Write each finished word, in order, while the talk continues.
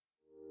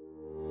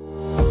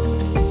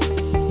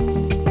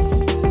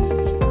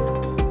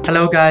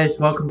Hello guys,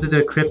 welcome to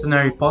the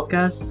Cryptonary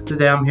podcast.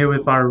 Today I'm here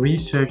with our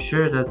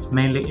researcher that's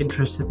mainly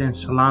interested in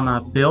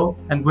Solana, Bill,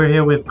 and we're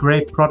here with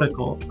Grape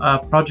Protocol, a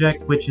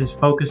project which is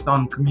focused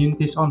on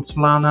communities on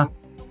Solana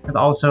and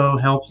also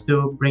helps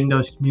to bring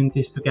those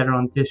communities together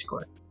on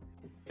Discord.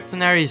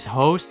 Cryptonary's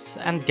hosts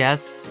and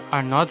guests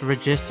are not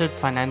registered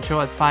financial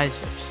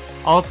advisors.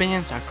 All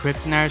opinions are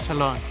Cryptonary's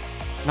alone.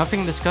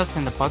 Nothing discussed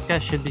in the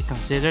podcast should be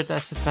considered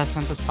as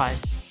investment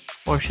advice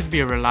or should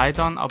be relied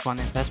on upon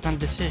investment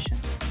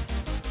decisions.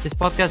 This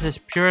podcast is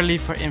purely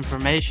for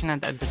information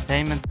and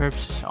entertainment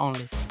purposes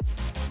only.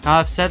 Now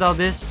I've said all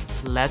this,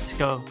 let's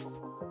go.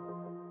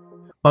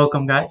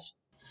 Welcome guys.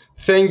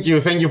 Thank you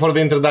for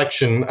the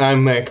introduction.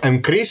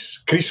 I'm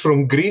Chris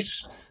from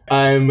Greece.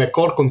 I'm a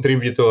core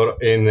contributor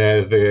in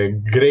the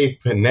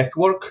Grape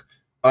network.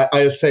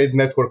 I'll say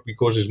network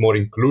because it's more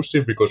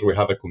inclusive, because we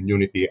have a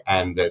community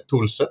and a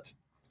tool set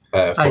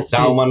for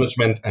DAO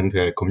management and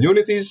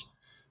communities.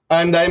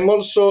 And I'm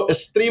also a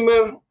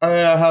streamer. I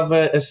have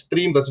a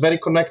stream that's very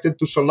connected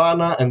to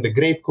Solana and the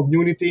Grape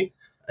community.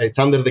 It's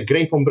under the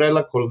Grape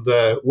umbrella called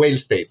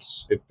Whale's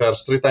Tales. It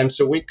airs 3 times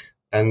a week,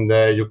 and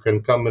you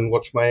can come and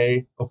watch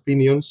my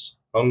opinions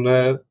on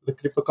the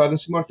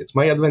cryptocurrency markets,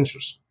 my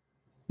adventures.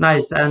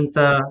 Nice. And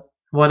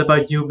what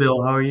about you,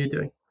 Bill? How are you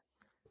doing?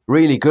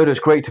 Really good. It's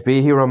great to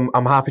be here. I'm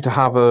happy to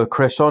have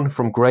Chris on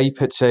from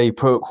Grape. It's a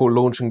protocol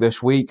launching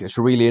this week. It's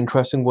a really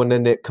interesting one,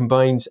 and it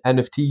combines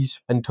NFTs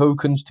and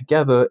tokens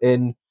together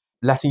in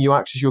letting you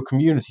access your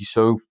community.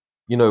 So,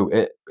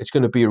 it's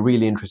going to be a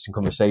really interesting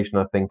conversation,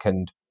 I think.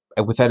 And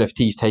with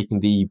NFTs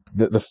taking the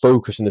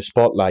focus and the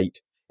spotlight,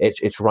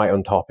 it's right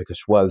on topic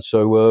as well.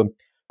 So,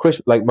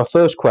 Chris, my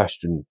first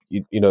question,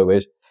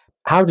 is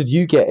how did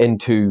you get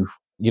into,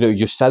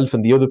 yourself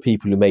and the other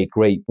people who made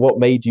Grape? What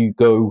made you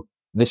go,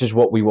 this is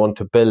what we want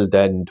to build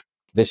and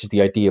this is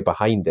the idea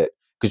behind it?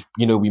 Because,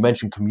 we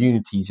mentioned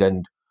communities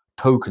and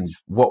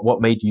tokens. What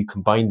made you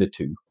combine the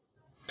two?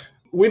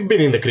 We've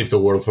been in the crypto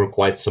world for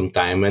quite some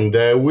time, and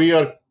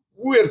we're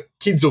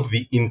kids of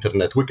the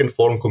internet. We can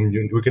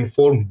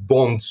form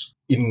bonds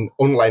in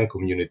online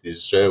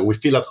communities. We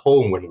feel at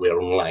home when we're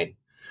online.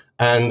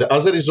 And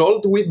as a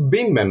result, we've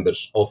been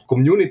members of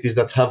communities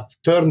that have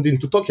turned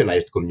into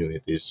tokenized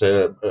communities.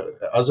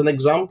 As an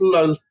example,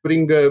 I'll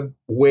bring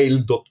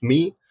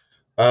Whale.me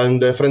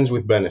and Friends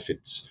with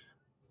Benefits.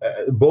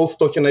 Both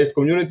tokenized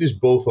communities,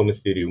 both on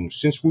Ethereum.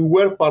 Since we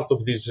were part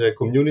of these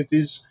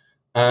communities,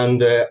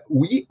 and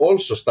we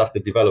also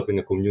started developing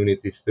a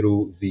community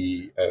through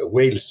the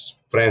Whale's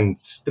Friend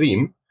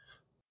stream,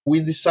 we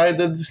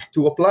decided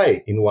to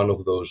apply in one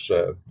of those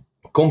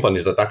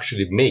companies that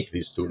actually make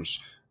these tools.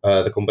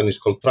 The company is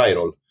called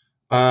Triroll.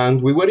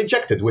 And we were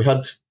rejected. We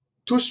had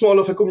too small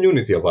of a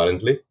community,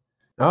 apparently.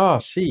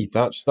 See,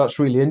 that's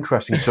really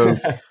interesting. So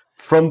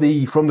from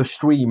the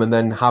stream, and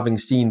then having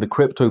seen the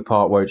crypto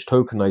part where it's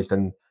tokenized,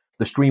 and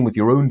the stream with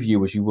your own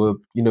viewers, you were,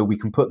 we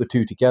can put the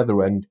two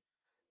together. And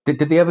did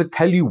they ever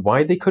tell you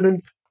why they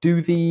couldn't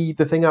do the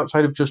thing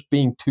outside of just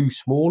being too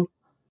small?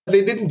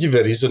 They didn't give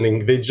a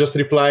reasoning. They just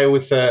reply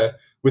with a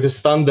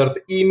standard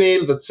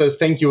email that says,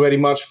 thank you very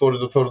much for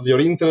your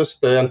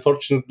interest.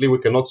 Unfortunately, we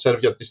cannot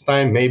serve you at this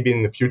time. Maybe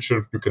in the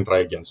future, you can try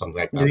again, something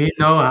like that. Do you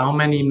know how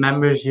many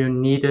members you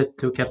needed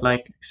to get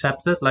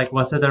accepted?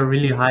 Was it a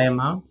really high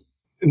amount?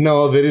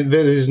 No, there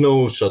is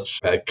no such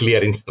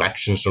clear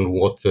instructions on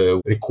what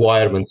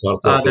requirements are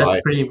to apply.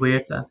 That's pretty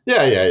weird then.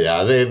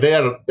 Yeah.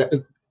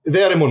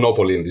 They are a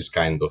monopoly in this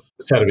kind of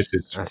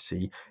services. I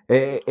see.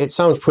 It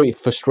sounds pretty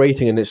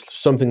frustrating, and it's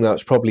something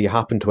that's probably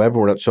happened to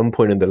everyone at some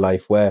point in their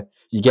life where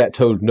you get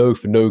told no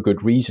for no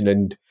good reason.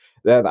 And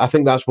I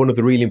think that's one of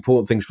the really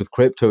important things with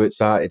crypto. It's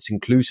that it's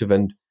inclusive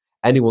and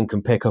anyone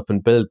can pick up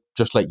and build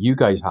just like you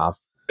guys have.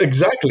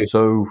 Exactly.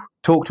 So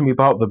talk to me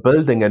about the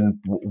building and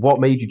what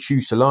made you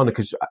choose Solana,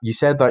 because you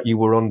said that you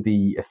were on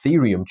the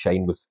Ethereum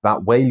chain with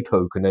that whale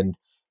token, and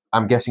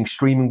I'm guessing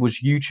streaming was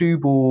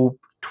YouTube or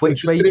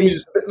Twitch, maybe?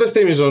 The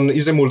stream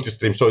is a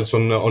multi-stream, so it's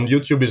on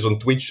YouTube, is on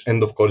Twitch,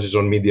 and of course is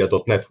on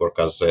Media.network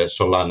as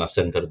Solana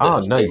centered.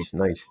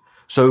 Nice.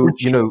 So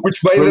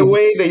which by the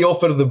way, they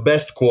offer the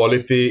best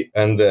quality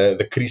and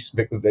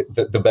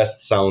the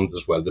best sound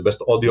as well, the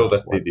best audio,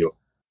 best video.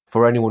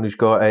 For anyone who's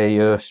got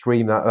a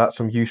stream, that's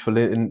some useful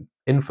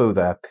info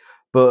there.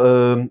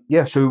 But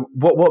so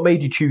what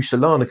made you choose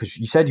Solana? Because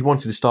you said you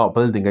wanted to start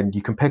building, and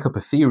you can pick up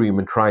Ethereum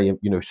and try,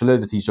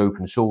 Solidity's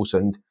open source,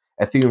 and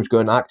Ethereum's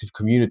got an active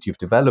community of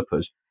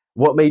developers.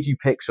 What made you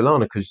pick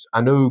Solana? Because I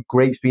know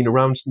Grape's been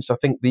around since, I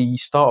think, the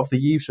start of the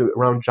year, so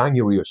around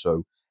January or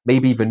so,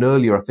 maybe even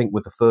earlier, I think,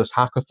 with the first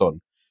hackathon,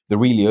 the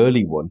really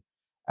early one.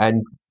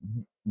 And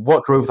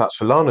what drove that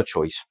Solana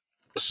choice?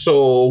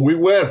 So we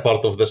were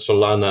part of the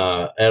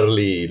Solana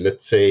early,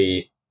 let's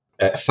say,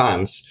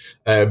 fans.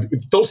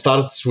 It all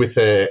starts with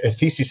a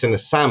thesis and a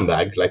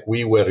sandbag.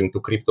 We were into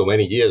crypto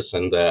many years,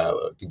 and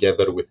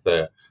together with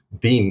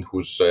Dean,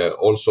 who's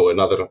also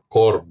another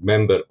core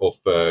member of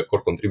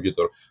core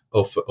contributor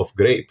of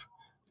Grape.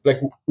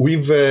 We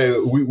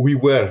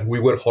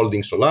were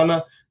holding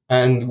Solana,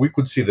 and we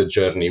could see the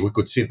journey. We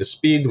could see the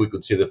speed. We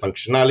could see the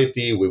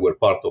functionality. We were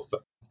part of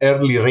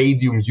early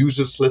Radium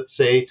users, let's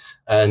say,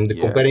 and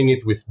comparing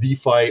it with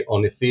DeFi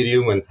on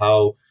Ethereum and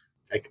how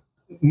like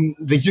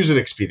the user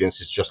experience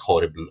is just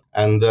horrible.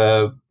 And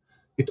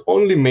it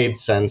only made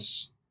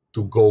sense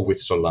to go with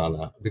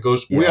Solana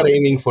because we are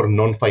aiming for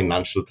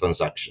non-financial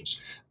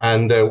transactions.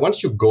 And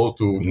once you go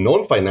to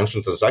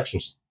non-financial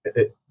transactions,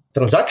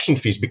 transaction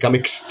fees become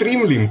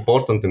extremely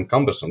important and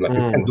cumbersome. Like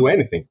you can't do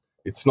anything.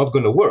 It's not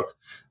going to work.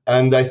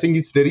 And I think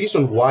it's the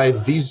reason why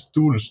these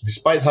tools,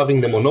 despite having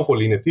the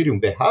monopoly in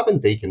Ethereum, they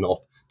haven't taken off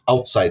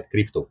outside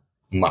crypto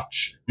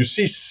much. You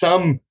see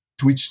some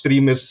Twitch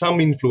streamers, some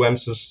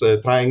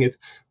influencers trying it,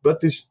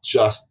 but this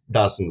just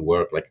doesn't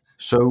work. Like,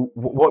 so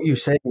what you're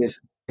saying is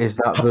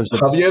that there's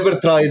have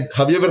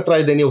you ever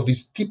tried any of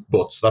these tip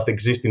bots that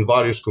exist in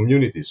various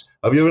communities?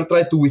 Have you ever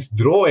tried to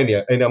withdraw any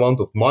amount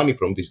of money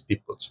from these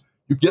tip bots?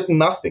 You get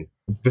nothing.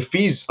 The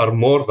fees are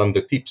more than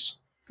the tips.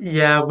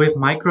 Yeah, with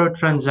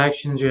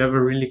microtransactions, you have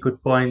a really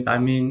good point. I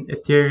mean,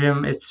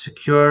 Ethereum, it's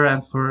secure,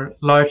 and for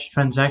large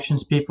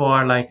transactions, people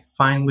are like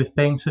fine with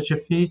paying such a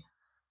fee.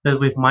 But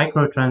with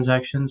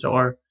microtransactions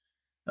or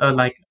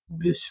like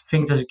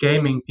things as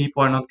gaming,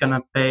 people are not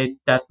gonna pay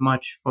that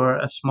much for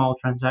a small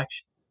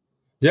transaction.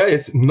 Yeah,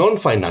 it's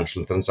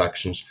non-financial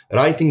transactions,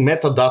 writing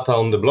metadata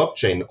on the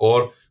blockchain,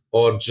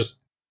 or just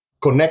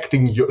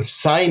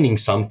signing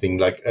something.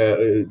 Like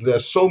there are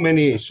so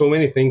many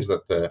things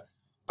that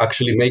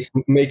actually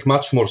make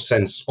much more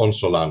sense on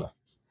Solana.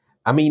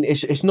 I mean,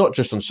 it's not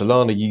just on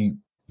Solana.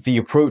 The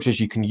approach is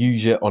you can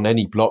use it on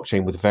any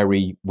blockchain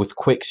with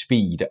quick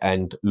speed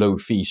and low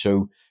fee.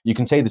 So you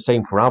can say the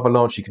same for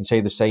Avalanche. You can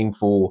say the same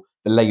for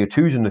the layer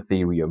 2s in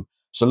Ethereum.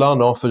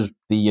 Solana offers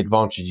the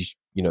advantages.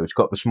 You know, it's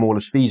got the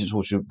smallest fees. It's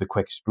also the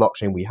quickest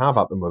blockchain we have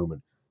at the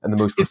moment, and the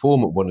most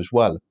performant one as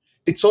well.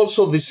 It's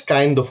also this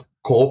kind of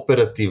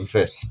cooperative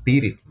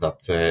spirit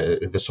that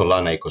the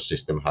Solana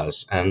ecosystem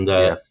has, and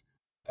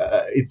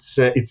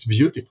it's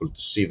beautiful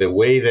to see the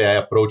way they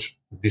approach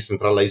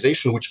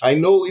decentralization, which I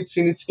know it's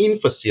in its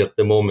infancy at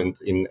the moment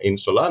in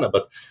Solana,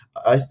 but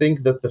I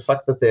think that the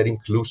fact that they're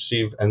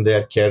inclusive and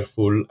they're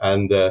careful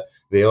and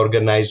they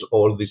organize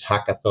all these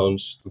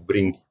hackathons to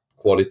bring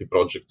quality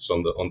projects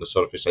on the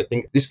surface, I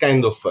think this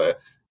kind of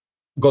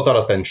got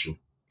our attention.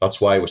 That's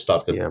why we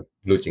started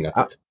looking at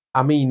it.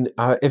 I mean,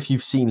 if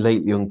you've seen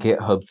lately on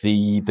GitHub,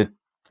 the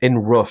in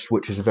Rust,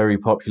 which is a very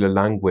popular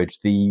language,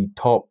 the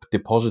top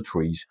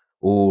depositories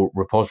or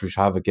repositories,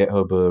 however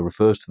GitHub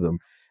refers to them,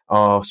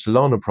 are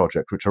Solana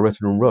projects, which are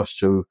written in Rust.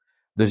 So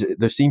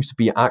there seems to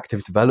be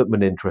active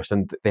development interest,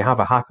 and they have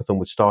a hackathon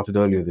which started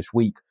earlier this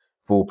week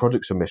for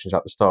project submissions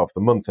at the start of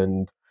the month,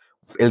 and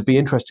it'll be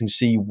interesting to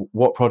see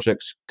what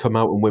projects come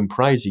out and win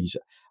prizes.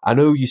 I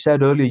know you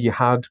said earlier you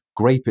had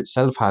Grape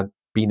itself had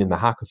been in the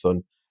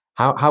hackathon.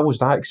 How was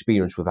that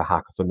experience with the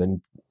hackathon,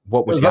 and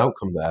what was the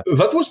outcome there?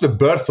 That was the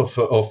birth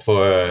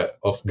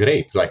of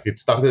Grape. Like, it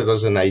started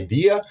as an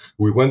idea.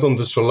 We went on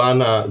the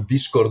Solana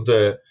Discord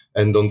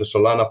and on the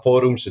Solana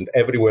forums and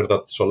everywhere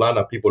that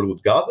Solana people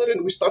would gather,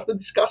 and we started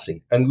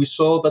discussing. And we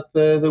saw that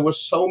there were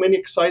so many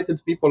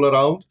excited people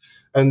around,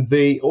 and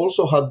they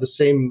also had the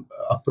same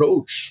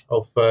approach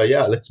of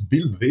let's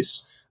build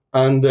this,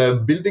 and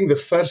building the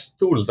first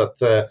tool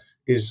that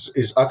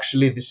is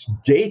actually this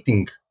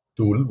gating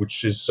tool,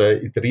 which is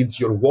it reads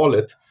your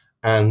wallet,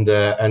 and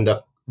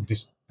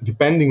this,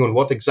 depending on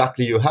what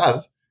exactly you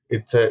have,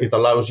 it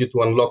allows you to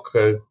unlock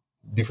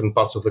different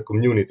parts of the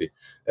community.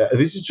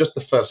 This is just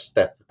the first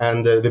step,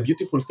 and the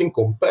beautiful thing,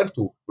 compared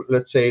to,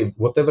 let's say,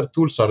 whatever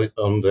tools are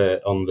on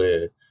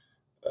the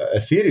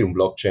Ethereum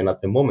blockchain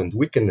at the moment,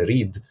 we can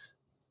read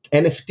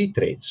NFT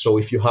trades. So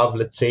if you have,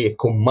 let's say, a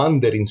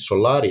commander in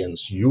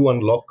Solarians, you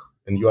unlock,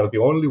 and you are the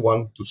only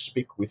one to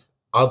speak with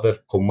other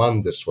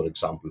commanders, for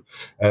example,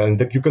 and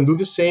that you can do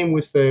the same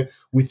with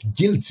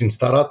guilds in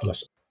Star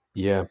Atlas.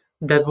 Yeah,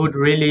 that would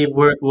really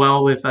work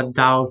well with a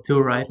DAO too,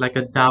 right? Like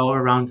a DAO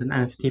around an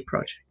NFT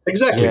project.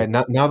 Exactly. Yeah.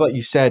 Now that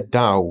you said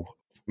DAO,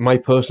 my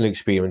personal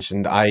experience,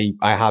 and I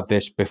had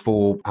this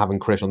before having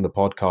Chris on the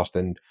podcast,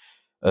 and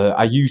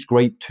I used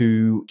Grape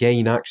to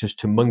gain access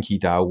to Monkey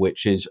DAO,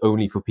 which is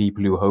only for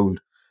people who hold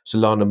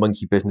Solana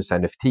Monkey Business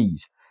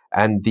NFTs.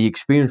 And the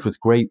experience with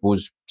Grape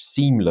was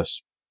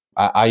seamless.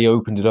 I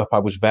opened it up, I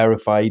was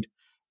verified.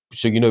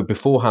 So,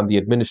 beforehand, the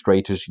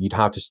administrators, you'd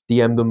have to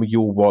DM them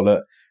your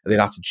wallet, and they'd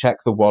have to check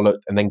the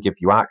wallet and then give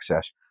you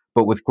access.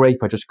 But with Grape,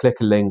 I just click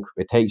a link,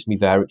 it takes me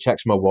there, it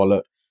checks my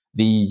wallet.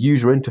 The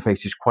user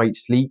interface is quite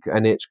sleek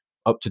and it's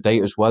up to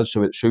date as well,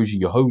 so it shows you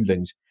your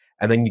holdings,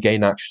 and then you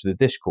gain access to the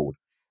Discord.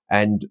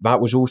 And that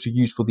was also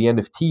used for the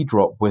NFT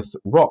drop with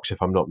Rocks,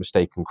 if I'm not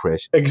mistaken,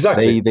 Chris.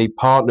 Exactly. They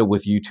partner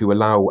with you to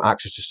allow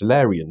access to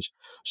Solarians.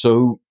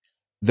 So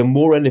the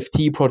more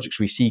NFT projects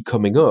we see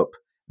coming up,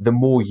 the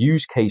more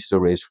use case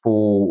there is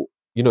for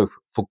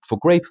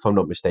Grape, if I'm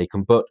not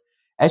mistaken. But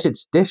as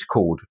it's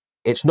Discord,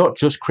 it's not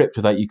just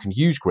crypto that you can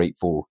use Grape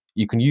for.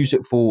 You can use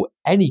it for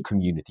any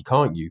community,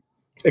 can't you?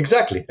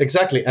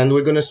 Exactly, and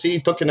we're going to see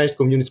tokenized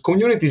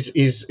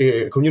communities.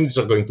 Communities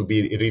are going to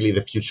be really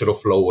the future of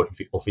flow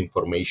of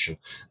information.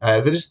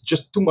 There is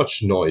just too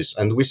much noise,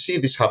 and we see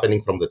this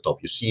happening from the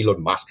top. You see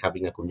Elon Musk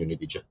having a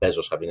community, Jeff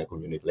Bezos having a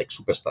community, like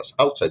superstars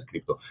outside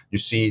crypto. You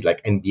see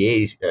like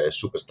NBA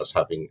superstars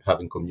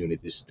having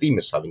communities,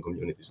 streamers having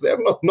communities. They are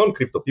not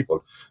non-crypto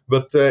people,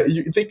 but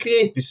they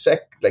create this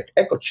like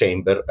echo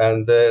chamber,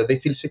 and they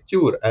feel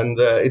secure, and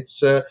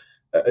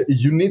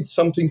you need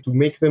something to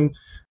make them,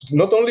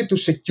 not only to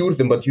secure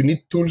them, but you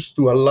need tools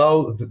to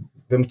allow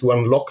them to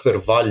unlock their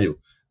value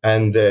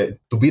and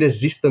to be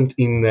resistant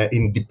in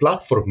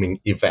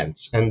deplatforming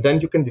events. And then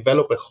you can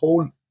develop a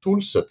whole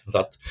tool set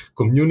that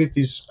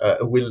communities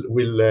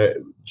will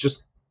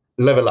just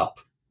level up.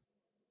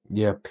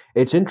 Yeah,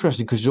 it's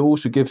interesting because it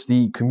also gives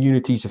the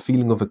communities a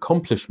feeling of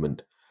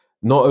accomplishment.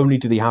 Not only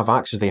do they have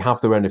access, they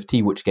have their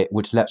NFT,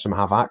 which lets them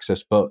have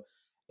access, but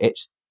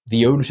it's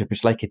the ownership.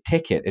 It's like a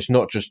ticket. It's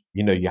not just,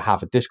 you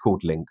have a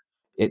Discord link.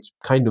 It's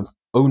kind of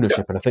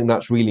ownership, and I think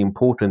that's really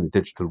important in the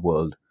digital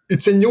world.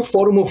 It's a new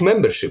form of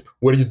membership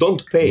where you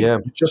don't pay. Yeah.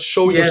 You just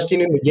show your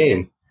skin in the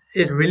game.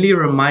 It really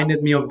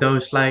reminded me of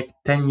those, like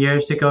 10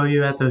 years ago,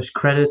 you had those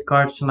credit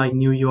cards in like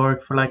New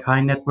York for like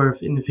high net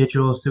worth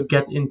individuals to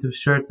get into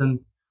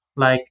certain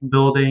like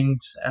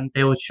buildings, and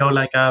they would show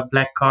like a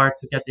black card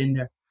to get in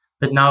there.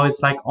 But now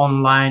it's like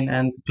online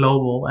and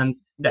global, and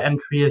the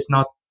entry is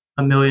not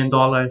 $1 million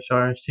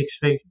or six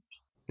figures.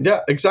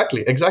 Yeah,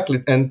 exactly.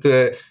 And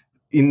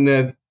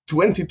in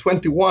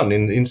 2021,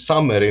 in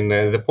summer, in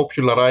the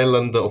popular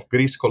island of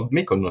Greece called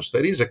Mykonos,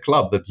 there is a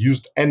club that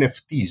used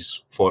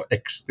NFTs for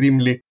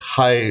extremely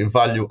high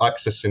value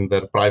access in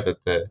their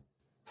private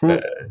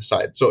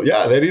site. So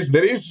yeah, there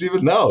is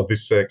even now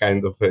this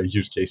kind of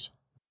use case.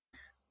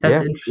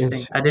 That's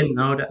interesting. I didn't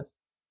know that.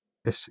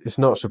 It's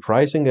not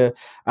surprising.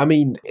 I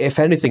mean, if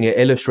anything, it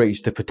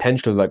illustrates the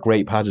potential that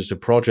Grape has as a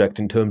project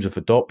in terms of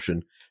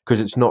adoption, because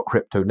it's not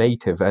crypto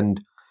native.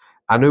 And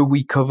I know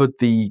we covered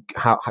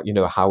how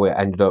it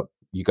ended up.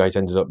 You guys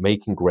ended up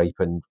making Grape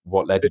and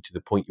what led you to the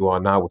point you are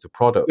now with the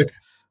product.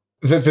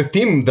 The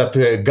team that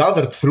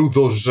gathered through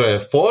those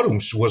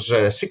forums was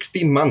a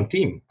 16-man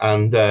team,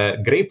 and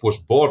Grape was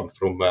born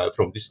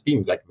from this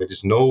team. Like, there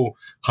is no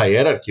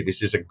hierarchy.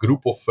 This is a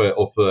group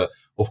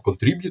of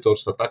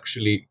contributors that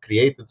actually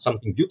created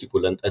something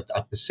beautiful. And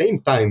at the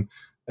same time,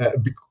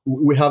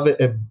 we have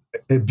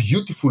a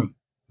beautiful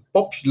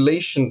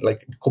population,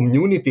 like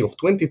community of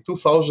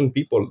 22,000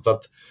 people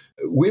that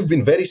we've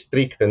been very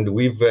strict, and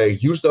we've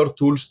used our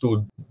tools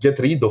to get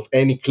rid of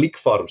any click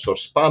farms or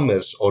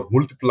spammers or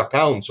multiple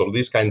accounts or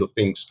these kind of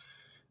things.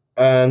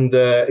 And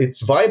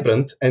it's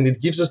vibrant, and it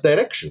gives us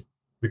direction,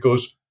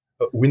 because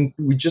we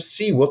just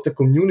see what the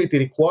community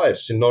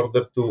requires in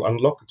order to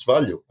unlock its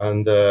value.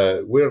 And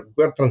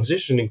we're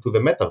transitioning to the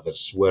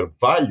metaverse, where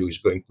value is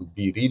going to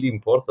be really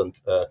important,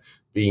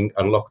 being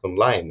unlocked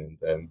online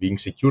and being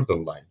secured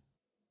online.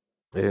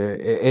 It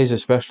is,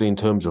 especially in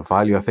terms of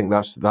value. I think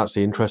that's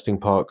the interesting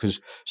part,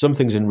 because some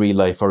things in real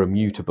life are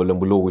immutable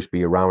and will always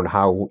be around,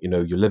 how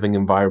your living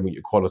environment,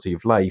 your quality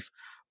of life.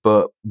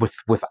 But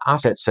with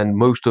assets and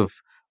most of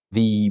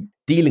the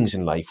dealings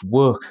in life,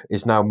 work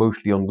is now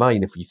mostly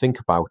online. If you think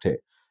about it,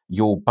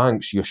 your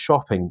banks, your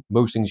shopping,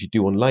 most things you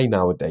do online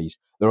nowadays.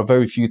 There are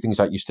very few things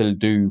that you still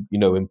do,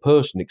 in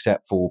person,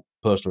 except for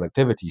personal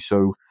activities.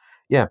 So,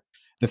 yeah,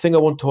 the thing I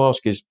want to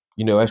ask is,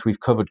 as we've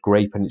covered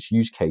Grape and its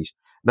use case,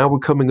 now we're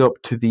coming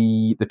up to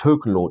the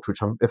token launch,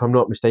 which, if I'm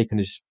not mistaken,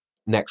 is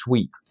next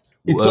week.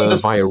 It's on the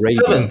via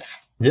Raydium. 7th.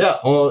 Yeah,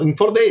 in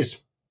 4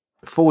 days.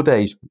 4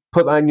 days.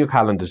 Put that in your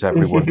calendars,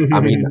 everyone. I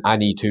mean, I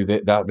need to.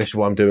 This is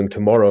what I'm doing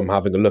tomorrow. I'm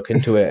having a look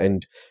into it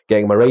and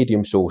getting my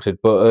Raydium sorted.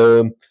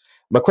 But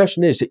my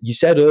question is, you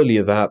said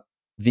earlier that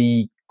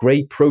the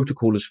Grape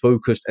protocol is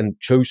focused and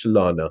chose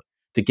Solana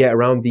to get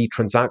around the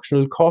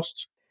transactional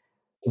costs.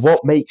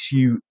 What makes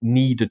you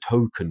need a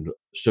token?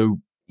 So,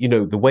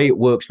 the way it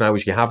works now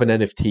is you have an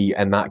NFT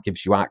and that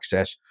gives you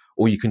access,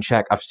 or you can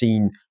check. I've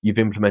seen you've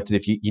implemented,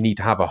 if you need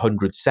to have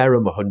 100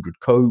 Serum, 100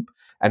 COPE,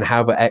 and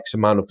have an X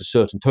amount of a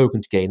certain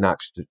token to gain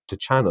access to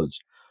channels.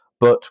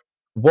 But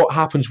what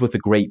happens with the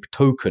Grape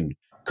token?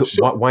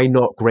 Why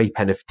not Grape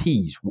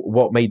NFTs?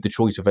 What made the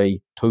choice of a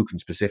token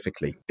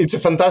specifically? It's a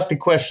fantastic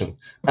question.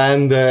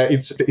 And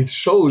it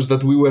shows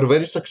that we were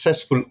very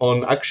successful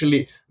on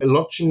actually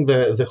launching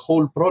the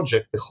whole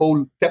project, the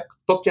whole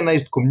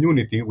tokenized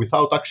community,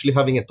 without actually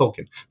having a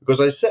token. Because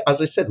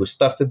as I said, we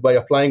started by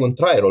applying on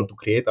Tryroll to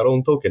create our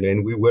own token,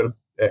 and we were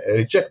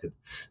rejected.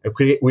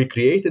 We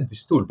created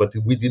this tool, but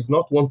we did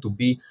not want to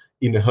be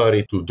in a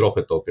hurry to drop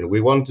a token. We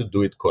wanted to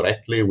do it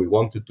correctly. We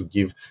wanted to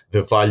give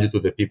the value to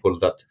the people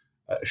that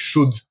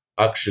should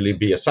actually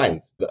be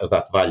assigned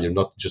that value,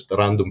 not just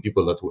random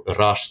people that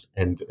rushed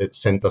and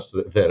sent us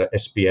their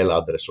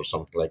SPL address or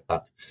something like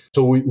that.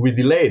 So we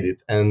delayed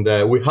it, and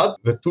we had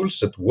the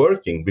toolset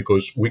working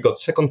because we got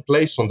second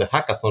place on the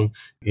hackathon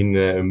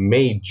in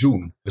May,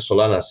 June, the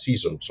Solana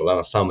season,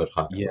 Solana summer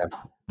hackathon. Yeah,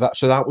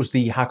 that was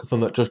the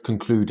hackathon that just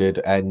concluded,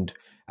 and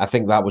I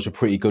think that was a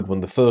pretty good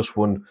one. The first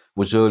one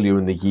was earlier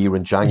in the year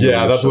in January.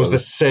 Yeah, that was the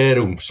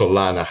Serum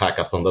Solana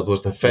hackathon. That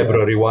was the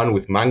February one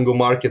with Mango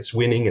Markets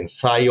winning and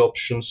Psi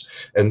Options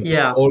and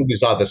all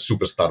these other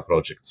superstar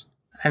projects.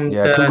 And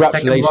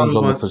congratulations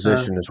on the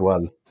position as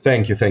well.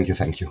 Thank you.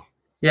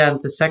 Yeah,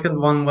 and the second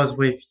one was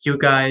with you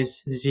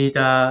guys,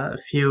 Zeta, a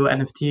few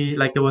NFT.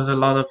 Like there was a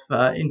lot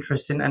of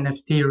interest in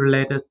NFT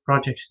related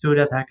projects to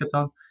that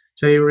hackathon.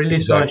 So you really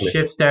saw a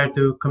shift there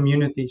to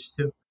communities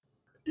too.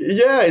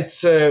 Yeah,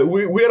 it's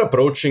we are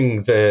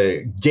approaching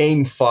the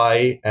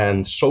GameFi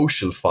and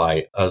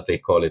SocialFi, as they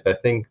call it. I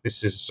think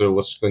this is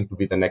what's going to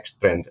be the next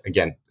trend.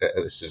 Again,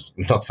 this is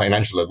not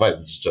financial advice.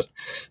 This is just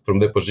from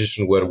the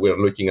position where we're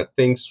looking at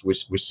things.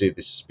 We see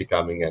this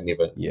becoming an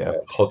even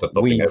hotter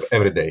topic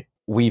every day.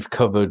 We've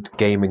covered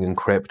gaming and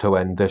crypto,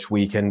 and this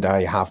weekend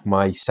I have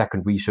my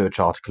second research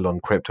article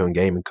on crypto and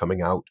gaming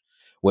coming out,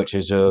 which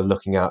is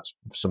looking at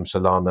some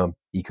Solana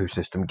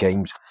ecosystem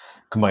games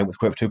combined with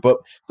crypto. But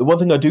the one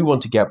thing I do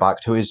want to get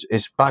back to is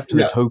back to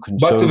the token.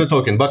 Back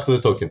to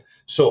the token.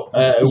 So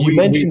you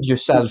mentioned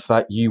yourself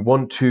that you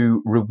want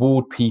to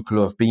reward people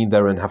who have been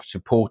there and have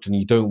support, and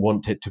you don't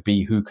want it to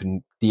be who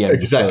can DM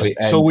exactly.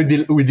 So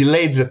we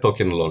delayed the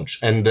token launch,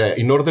 and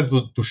in order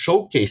to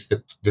showcase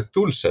the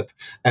tool set,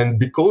 and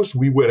because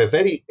we were a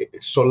very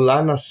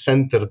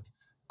Solana-centered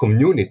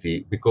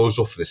community, because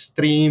of the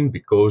stream,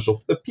 because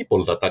of the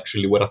people that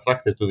actually were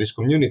attracted to this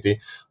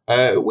community,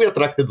 we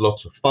attracted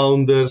lots of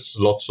founders,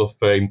 lots of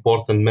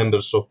important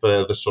members of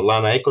the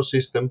Solana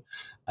ecosystem,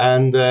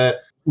 and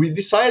we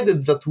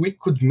decided that we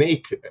could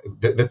make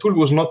the tool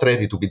was not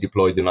ready to be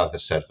deployed in other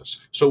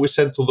servers. So we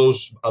said to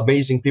those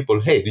amazing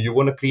people, hey, do you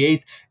want to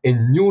create a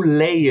new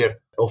layer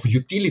of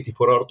utility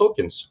for our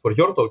tokens, for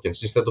your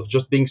tokens, instead of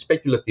just being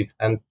speculative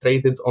and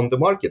traded on the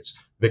markets?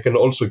 They can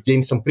also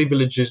gain some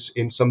privileges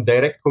in some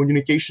direct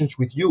communications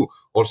with you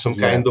or some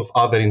kind of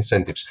other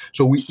incentives.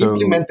 So we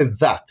implemented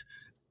that.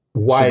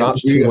 So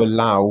that's to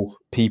allow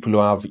people who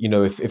have,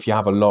 if you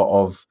have a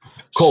lot of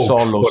Coke,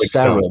 Sol or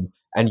Serum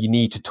and you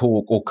need to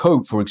talk, or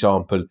Coke, for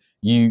example,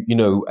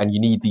 and you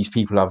need these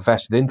people who have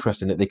vested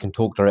interest in it, they can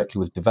talk directly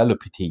with the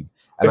developer team.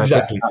 And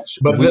exactly. I think that's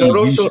but really there are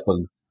also,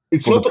 useful.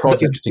 It's not,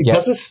 it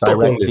doesn't stop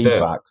only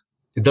feedback.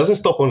 There. It doesn't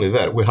stop only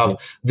there. We have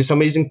this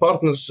amazing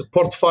partners,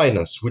 Port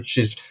Finance, which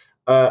is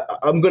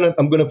I'm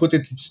gonna put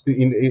it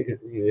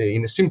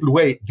in a simple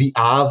way, the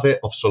Aave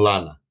of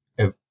Solana,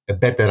 a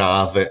better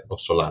Aave of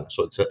Solana.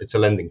 So it's a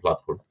lending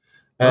platform.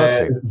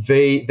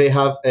 They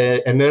have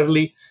an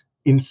early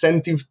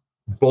incentive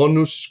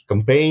bonus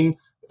campaign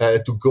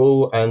to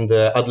go and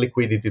add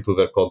liquidity to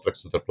their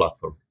contracts, to their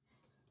platform.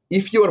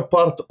 If you are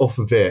part of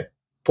the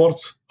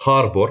Port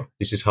Harbor,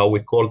 this is how we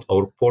called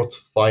our Port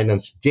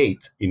Finance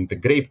Gate in the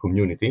Grape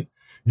community,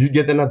 you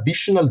get an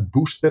additional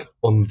booster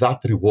on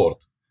that reward.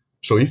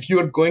 So if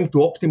you're going to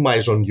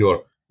optimize on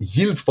your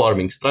yield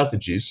farming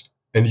strategies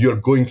and you're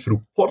going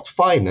through Port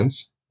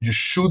Finance, you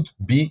should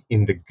be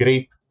in the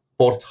Grape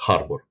Port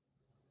Harbor.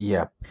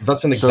 Yeah.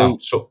 That's an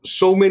example.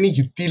 So many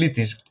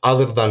utilities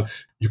other than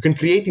you can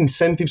create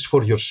incentives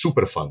for your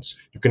super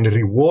funds. You can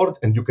reward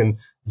and you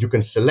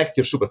can select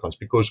your super funds,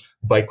 because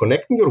by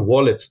connecting your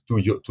wallet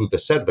to the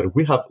server,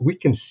 we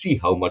can see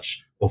how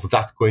much of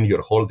that coin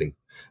you're holding.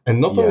 And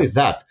not only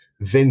that,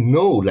 they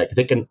know, like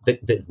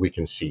we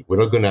can see.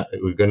 We're gonna.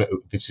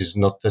 This is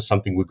not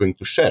something we're going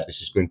to share.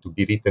 This is going to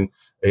be written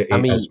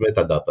as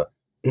metadata.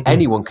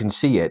 Anyone can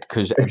see it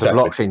because the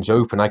blockchain's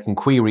open. I can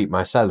query it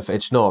myself.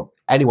 It's not,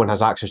 anyone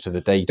has access to the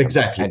data.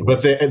 Exactly.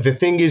 But the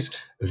thing is,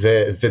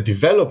 the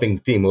developing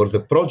team or the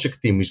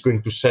project team is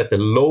going to set a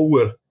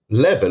lower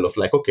level of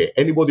like, okay,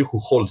 anybody who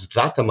holds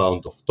that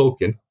amount of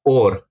token,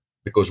 or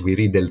because we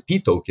read LP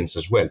tokens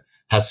as well,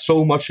 has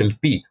so much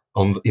LP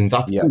in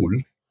that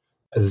pool,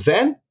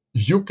 then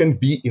you can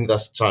be in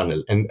that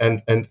channel,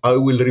 and I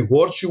will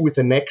reward you with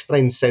an extra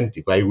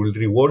incentive. I will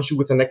reward you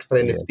with an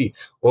extra NFT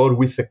or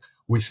with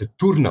a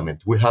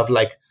tournament. We have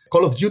like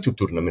Call of Duty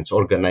tournaments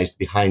organized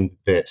behind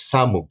the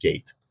Samo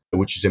Gate,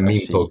 which is a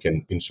meme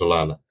token in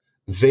Solana.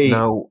 They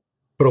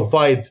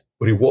provide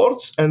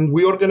rewards, and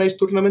we organize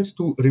tournaments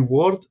to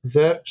reward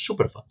their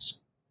super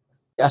fans.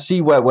 I see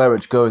where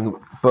it's going,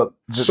 but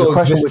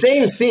the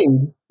same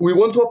thing we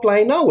want to apply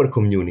in our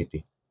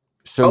community.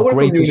 So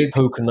Grape is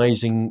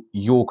tokenizing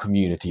your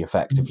community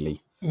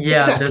effectively. Yeah,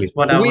 exactly. That's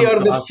what I We are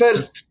the ask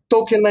first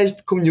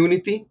tokenized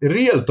community,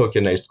 real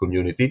tokenized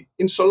community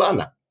in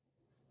Solana.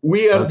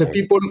 We are the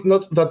people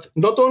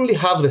not only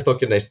have the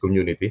tokenized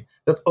community,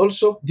 that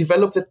also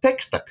develop the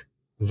tech stack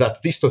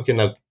that this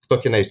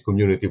tokenized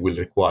community will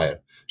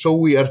require. So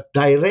we are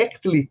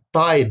directly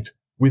tied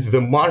with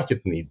the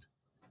market need.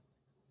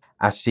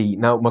 I see.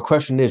 Now, my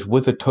question is,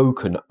 with a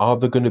token, are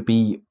there going to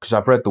be, because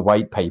I've read the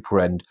white paper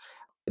and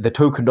the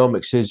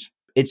tokenomics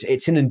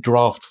it's in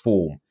draft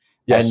form.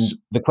 Yes. And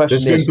the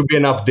question there's going to be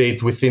an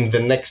update within the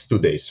next 2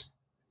 days.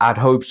 I'd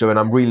hope so, and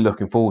I'm really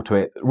looking forward to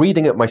it.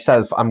 Reading it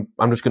myself, I'm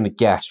just going to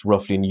guess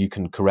roughly, and you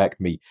can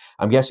correct me.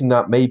 I'm guessing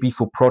that maybe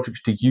for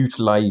projects to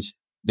utilize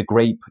the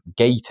Grape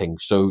gating,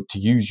 so to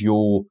use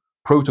your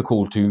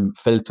protocol to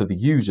filter the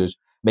users,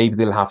 maybe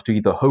they'll have to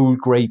either hold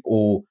Grape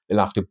or they'll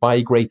have to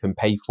buy Grape and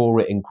pay for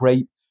it in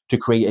Grape to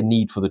create a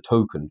need for the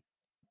token.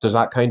 Does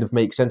that kind of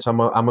make sense?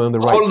 Am I on the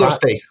right track?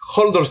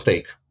 Hold or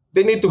stake.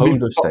 They need to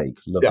hold or stake.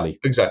 Lovely. Yeah,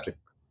 exactly.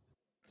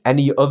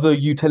 Any other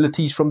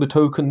utilities from the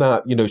token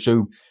that,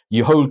 so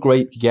you hold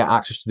Grape, you get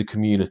access to the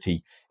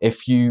community.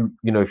 If you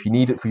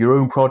need it for your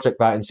own project,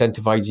 that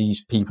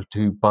incentivizes people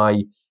to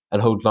buy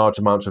and hold large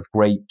amounts of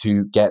Grape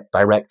to get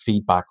direct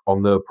feedback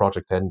on the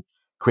project and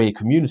create a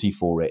community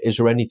for it. Is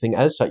there anything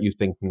else that you're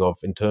thinking of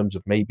in terms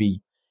of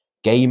maybe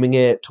gaming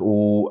it?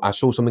 Or I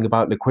saw something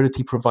about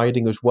liquidity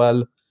providing as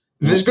well.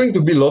 There's going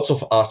to be lots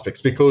of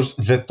aspects because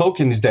the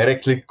token is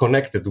directly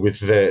connected with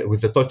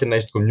the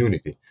tokenized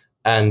community.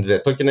 And the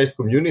tokenized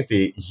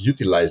community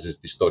utilizes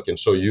this token.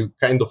 So you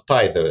kind of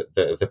tie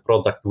the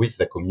product with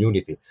the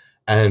community.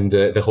 And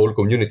the whole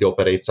community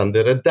operates under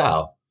a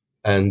DAO.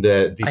 And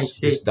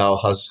this DAO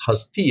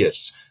has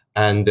tiers.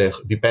 And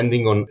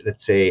depending on,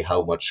 let's say,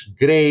 how much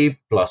Grape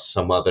plus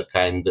some other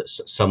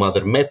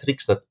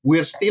metrics that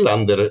we're still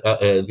under,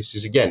 this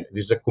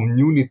is a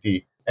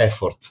community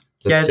effort.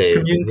 It's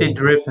community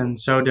driven.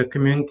 So the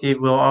community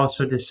will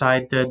also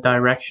decide the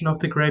direction of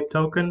the Grape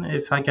token,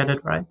 if I get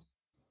it right.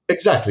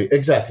 Exactly.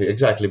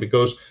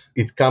 Because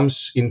it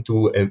comes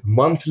into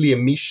monthly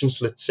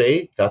emissions, let's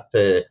say, that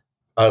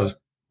are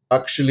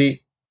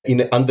actually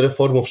under a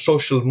form of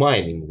social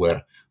mining,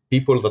 where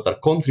people that are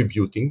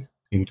contributing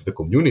into the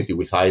community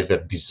with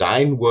either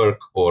design work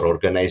or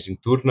organizing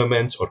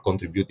tournaments or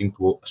contributing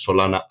to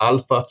Solana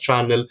Alpha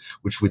channel,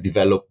 which we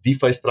develop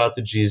DeFi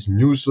strategies,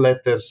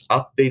 newsletters,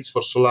 updates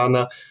for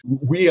Solana.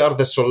 We are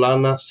the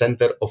Solana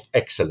Center of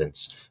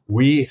Excellence.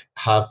 We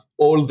have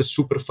all the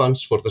super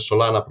funds for the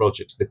Solana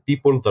projects, the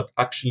people that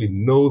actually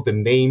know the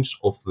names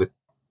of the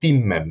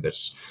team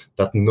members,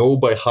 that know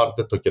by heart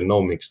the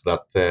tokenomics,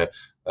 that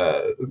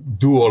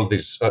do all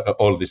these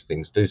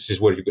things. This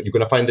is where you're going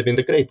to find them in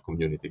the Grape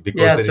community,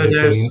 because there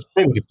is an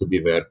incentive to be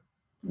there.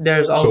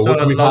 There's also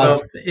a lot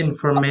of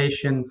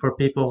information for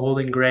people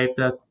holding Grape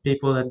that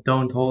people that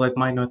don't hold it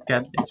might not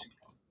get, basically.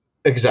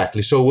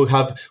 Exactly. So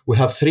we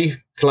have three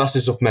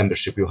classes of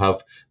membership. You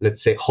have,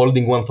 let's say,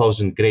 holding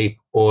 1,000 Grape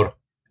or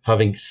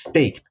having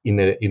staked in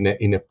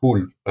a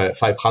pool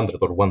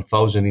 500 or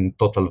 1,000 in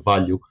total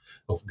value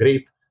of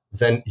Grape.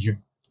 Then you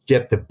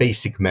get the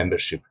basic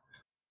membership.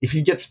 If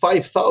you get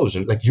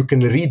 5,000, you can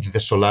read the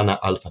Solana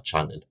Alpha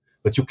channel,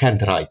 but you can't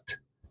write.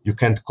 You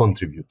can't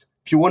contribute.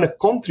 If you want to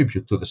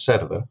contribute to the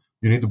server,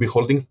 you need to be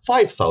holding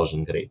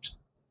 5,000 Grapes.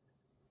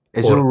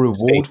 Is there a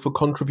reward for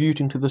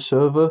contributing to the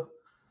server?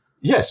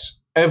 Yes.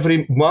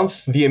 Every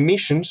month, the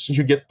emissions,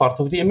 you get part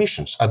of the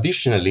emissions.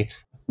 Additionally,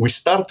 we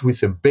start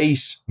with a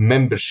base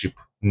membership,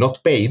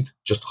 not paid,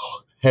 just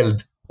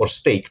held or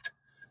staked,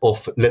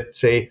 of, let's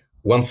say,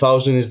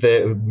 1,000 is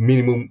the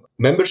minimum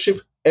membership.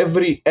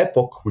 Every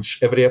epoch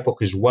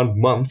is 1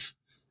 month,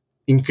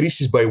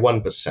 increases by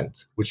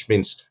 1%, which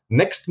means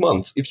next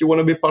month, if you want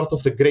to be part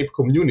of the Grape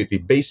community,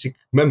 basic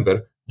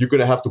member, you're going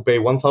to have to pay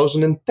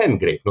 1,010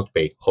 Grape, not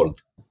pay,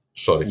 hold.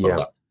 Sorry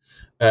for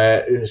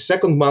that.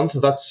 Second month,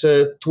 that's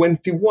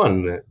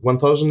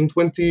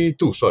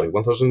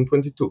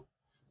 1,022.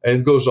 And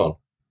it goes on.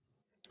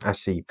 I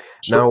see.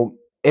 Now,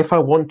 if I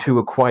want to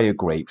acquire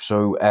Grape,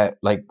 so I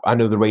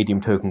know the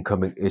Radium token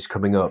is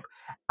coming up,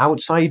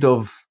 outside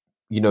of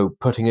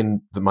putting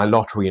in my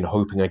lottery and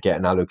hoping I get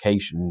an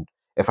allocation.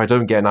 If I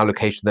don't get an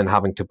allocation, then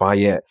having to buy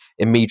it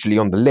immediately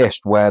on the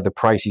list where the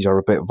prices are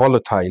a bit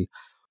volatile.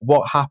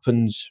 What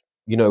happens,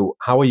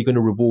 how are you going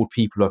to reward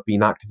people who have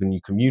been active in your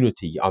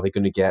community? Are they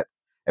going to get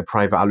a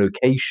private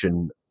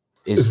allocation?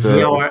 Is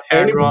there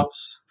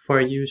airdrops for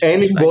users?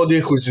 Anybody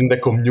who's in the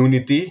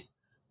community,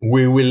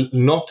 we will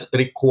not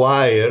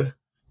require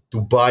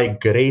to buy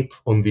Grape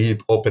on the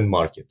open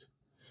market.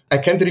 I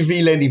can't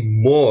reveal any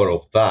more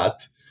of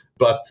that,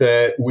 but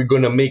we're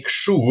going to make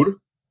sure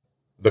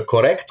the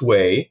correct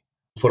way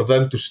for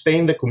them to stay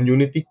in the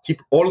community,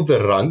 keep all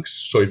the ranks.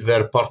 So if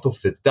they're part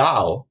of the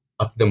DAO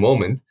at the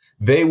moment,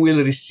 they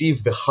will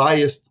receive the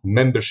highest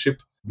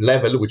membership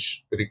level,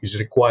 which is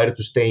required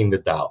to stay in the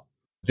DAO.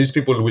 These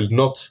people will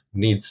not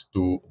need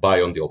to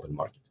buy on the open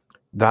market.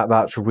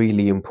 That's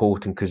really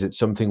important because it's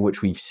something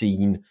which we've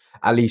seen,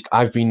 at least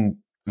I've been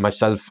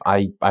myself,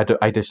 I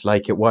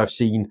dislike it. What I've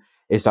seen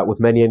is that with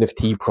many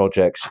NFT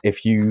projects,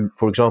 if you,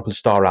 for example,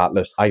 Star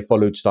Atlas, I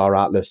followed Star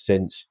Atlas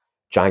since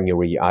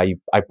January. I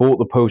bought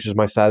the posters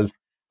myself.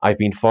 I've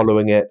been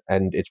following it,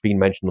 and it's been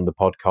mentioned on the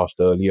podcast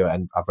earlier,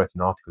 and I've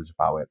written articles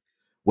about it.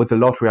 With the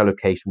lottery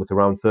allocation, with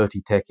around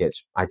 30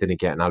 tickets, I didn't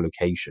get an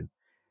allocation.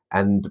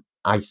 And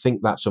I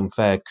think that's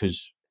unfair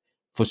because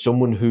for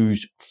someone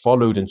who's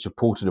followed and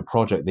supported a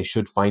project, they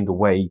should find a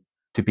way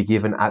to be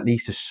given at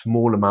least a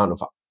small amount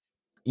of,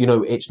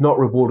 it's not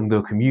rewarding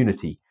their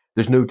community.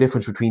 There's no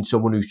difference between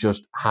someone who's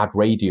just had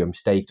Radium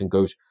staked and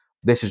goes,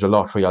 this is a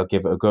lottery, I'll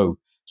give it a go.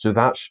 So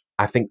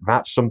I think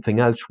that's something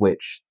else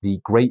which the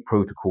Grape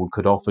protocol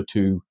could offer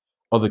to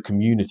other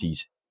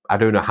communities. I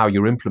don't know how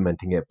you're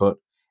implementing it, but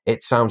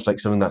it sounds like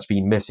something that's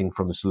been missing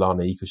from the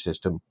Solana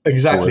ecosystem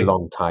for a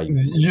long time.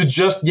 You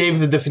just gave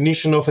the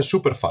definition of a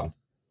super fan.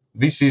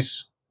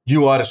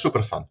 you are a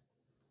super fan.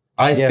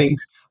 I Yeah.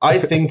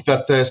 think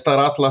that Star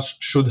Atlas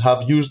should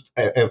have used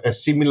a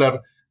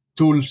similar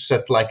tool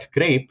set like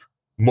Grape,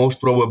 most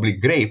probably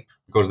Grape,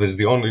 because that's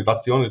the only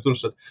tool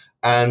set,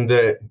 and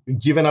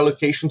give an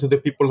allocation to the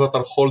people that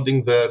are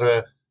holding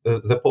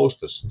the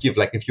posters.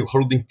 If you're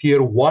holding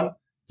tier 1,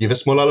 give a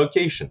small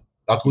allocation.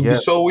 That would be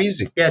so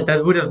easy. Yeah,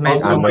 that would have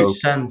made so much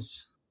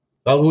sense.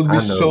 That would be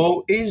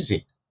so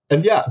easy.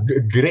 And yeah,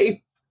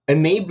 Grape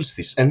enables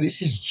this, and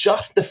this is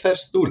just the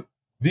first tool.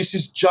 This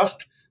is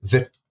just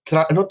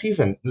not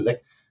even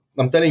like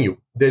I'm telling you,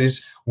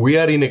 we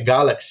are in a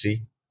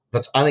galaxy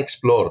that's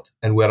unexplored,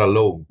 and we're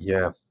alone.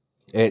 Yeah,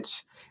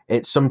 it's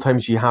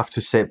sometimes you have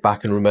to sit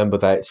back and remember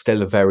that it's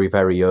still very,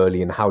 very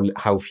early, and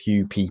how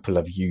few people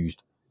have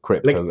used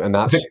crypto, and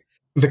that's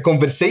the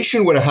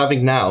conversation we're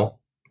having now.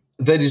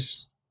 There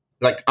is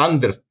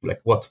under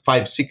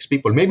 5, 6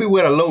 people. Maybe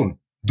we're alone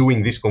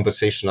doing this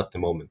conversation at the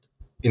moment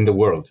in the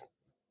world.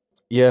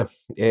 Yeah,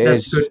 it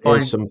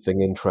is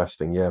something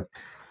interesting. Yeah.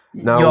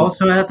 Now, you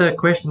also had a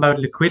question about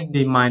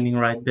liquidity mining,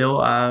 right,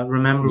 Bill?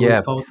 Remember we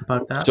talked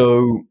about that?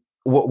 So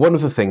one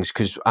of the things,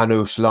 because I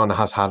know Solana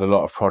has had a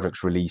lot of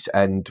projects release,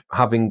 and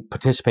having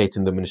participated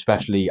in them, and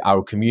especially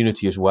our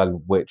community as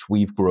well, which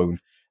we've grown,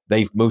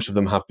 most of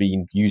them have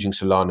been using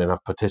Solana and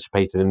have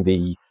participated in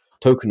the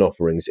token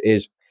offerings,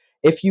 is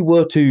if you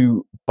were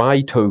to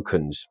buy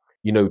tokens,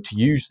 to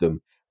use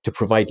them to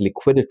provide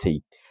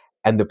liquidity,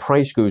 and the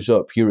price goes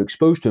up, you're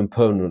exposed to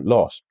impermanent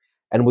loss.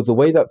 And with the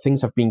way that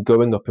things have been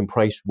going up in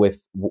price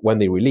with when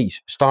they release,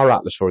 Star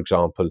Atlas, for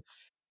example,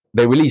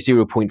 they release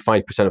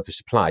 0.5% of the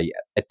supply,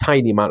 a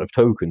tiny amount of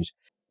tokens.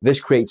 This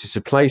creates a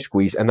supply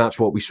squeeze, and that's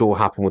what we saw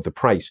happen with the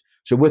price.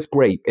 So with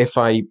Grape, if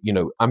I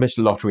miss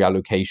a lottery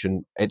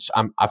allocation,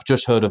 I've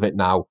just heard of it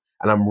now,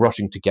 and I'm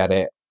rushing to get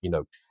it.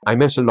 I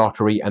miss a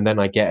lottery, and then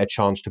I get a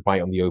chance to buy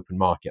it on the open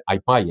market. I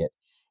buy it.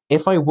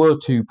 If I were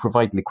to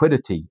provide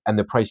liquidity and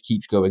the price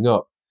keeps going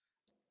up,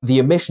 the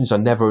emissions are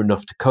never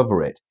enough to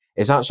cover it.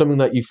 Is that something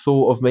that you've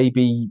thought of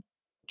maybe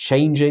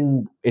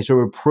changing? Is there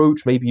an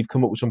approach? Maybe you've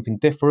come up with something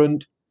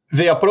different?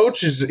 The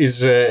approach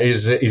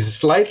is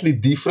slightly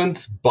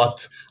different,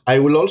 but I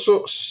will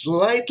also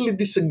slightly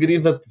disagree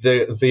that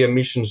the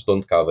emissions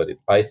don't cover it.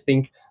 I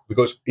think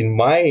because in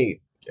my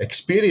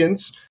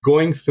experience,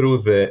 going through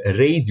the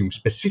Raydium,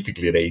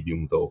 specifically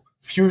Raydium though,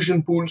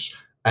 fusion pools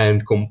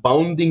and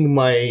compounding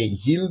my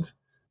yield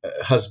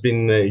has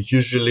been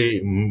usually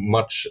a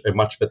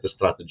much better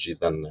strategy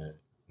than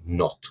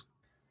not.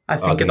 I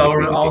think it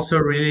also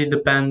really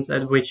depends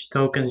at which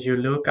tokens you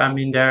look. I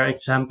mean, there are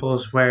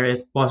examples where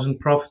it wasn't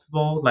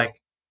profitable. Like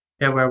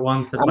there were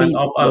ones that went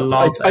up a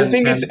lot. I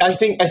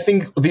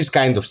think these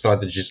kind of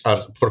strategies are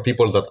for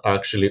people that are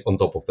actually on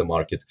top of the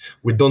market.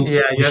 We don't.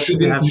 Yeah, you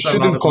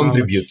shouldn't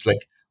contribute.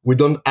 Like we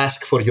don't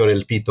ask for your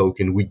LP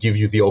token. We give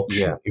you the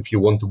option. Yeah. If you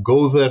want to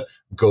go there,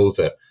 go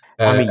there.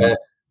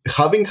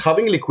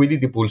 Having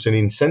liquidity pools and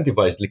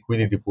incentivized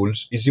liquidity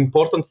pools is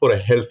important for a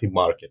healthy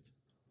market.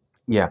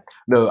 Yeah,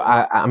 no,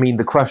 I mean,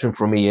 the question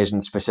for me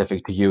isn't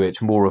specific to you.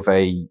 It's more of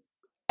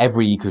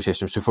every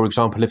ecosystem. So, for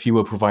example, if you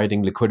were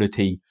providing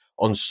liquidity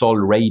on Sol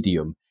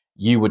Raydium,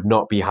 you would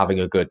not be having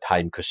a good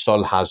time because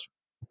Sol has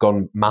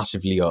gone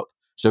massively up.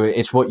 So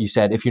it's what you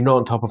said. If you're not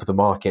on top of the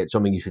market,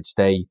 something you should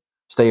stay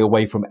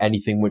away from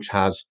anything which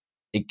has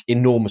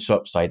enormous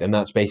upside. And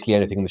that's basically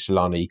anything in the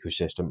Solana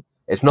ecosystem.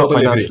 It's not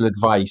financial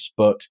advice,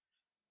 but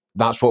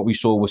that's what we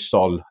saw with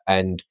Sol.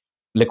 And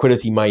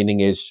liquidity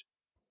mining is...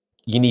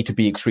 you need to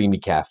be extremely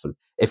careful.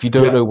 If you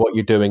don't know what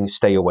you're doing,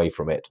 stay away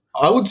from it.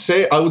 I would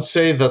say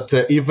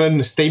that even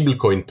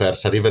stablecoin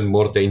pairs are even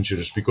more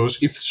dangerous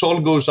because if Sol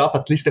goes up,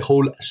 at least the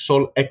whole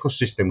Sol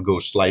ecosystem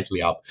goes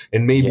slightly up,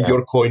 and maybe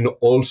your coin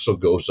also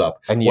goes up.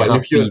 And you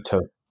have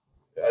beta.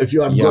 If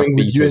you are going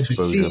with USDC.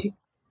 Exposure.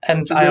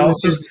 And I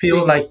also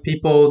feel like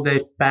people,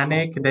 they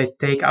panic, they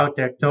take out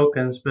their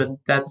tokens, but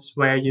that's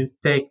where you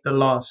take the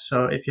loss.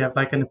 So if you have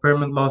like an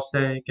impermanent loss,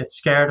 they get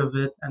scared of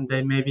it, and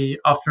they maybe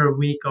after a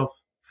week of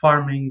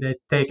farming, they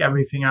take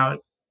everything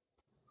out.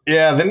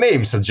 Yeah, the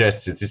name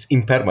suggests it's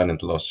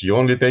impermanent loss. You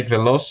only take the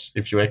loss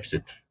if you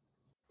exit.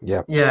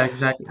 Yeah. Yeah,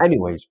 exactly.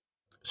 Anyways,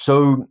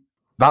 so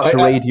that's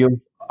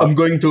Raydium. I'm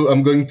going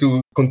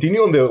to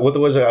continue on what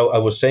I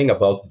was saying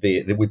about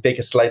we take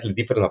a slightly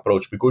different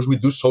approach because we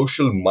do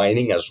social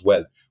mining as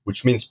well,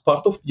 which means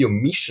part of the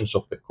emissions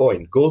of the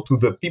coin go to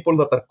the people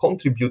that are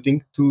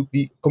contributing to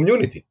the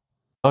community.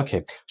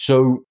 Okay,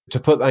 so to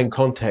put that in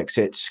context,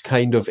 it's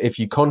kind of if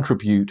you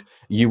contribute,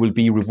 you will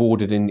be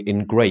rewarded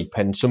in Grape,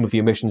 and some of the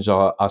emissions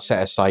are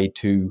set aside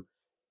to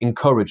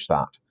encourage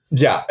that.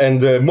 Yeah,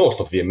 and most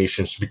of the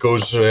emissions,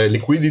 because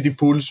liquidity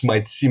pools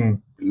might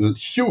seem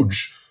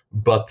huge,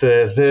 but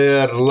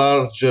they're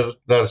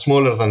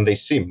smaller than they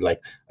seem.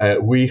 Like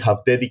we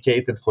have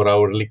dedicated for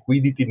our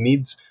liquidity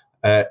needs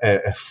a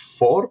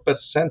 4%,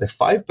 a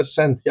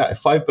 5%, a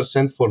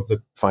 5% for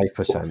the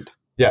 5%.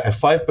 Yeah, a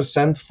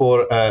 5%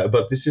 for,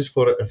 but this is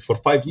for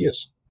 5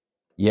 years.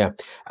 Yeah.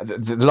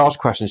 The last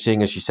question,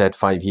 seeing as you said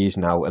 5 years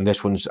now, and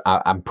this one's,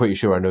 I'm pretty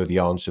sure I know the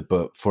answer,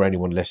 but for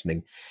anyone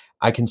listening,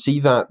 I can see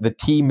that the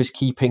team is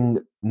keeping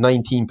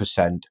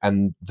 19%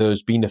 and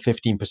there's been a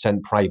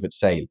 15% private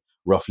sale,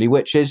 roughly,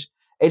 which is,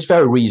 it's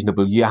very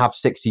reasonable. You have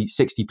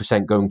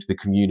 60% going to the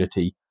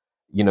community.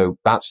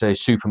 That's a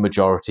super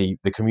majority.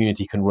 The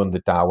community can run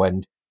the DAO,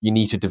 and you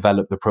need to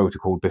develop the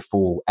protocol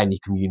before any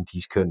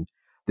communities can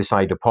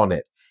decide upon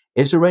it.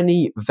 Is there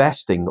any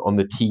vesting on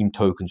the team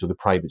tokens or the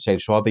private sale?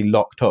 So are they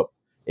locked up?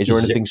 Is there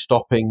anything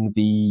stopping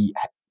the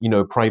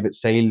private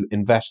sale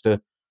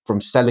investor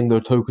from selling their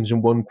tokens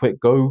in one quick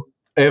go?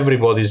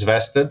 Everybody's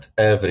vested.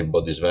 We have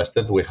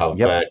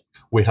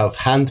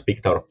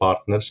handpicked our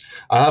partners.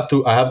 I have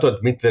to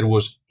admit there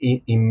was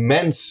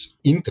immense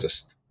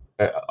interest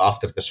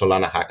after the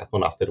Solana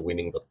hackathon, after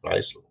winning that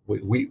prize.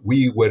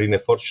 We were in a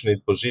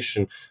fortunate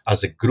position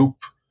as a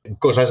group,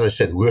 because, as I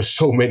said, we were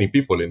so many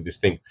people in this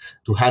thing,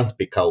 to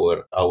handpick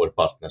our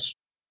partners.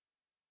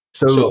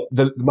 So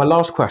my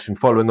last question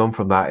following on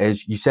from that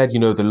is, you said,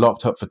 they're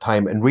locked up for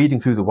time, and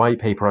reading through the white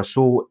paper, I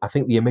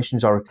think the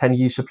emissions are a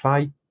 10-year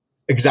supply.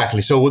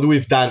 Exactly. So what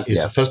we've done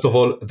is, first of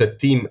all, the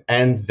team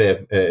and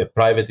the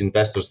private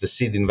investors, the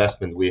seed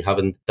investment, we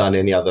haven't done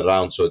any other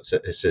round. So it's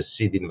a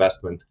seed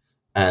investment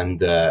and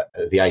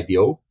the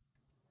IDO.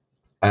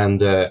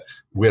 And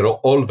we're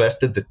all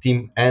vested, the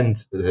team and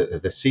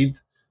the seed,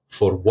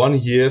 for 1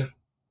 year.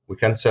 We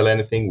can't sell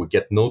anything. We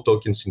get no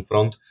tokens in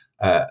front,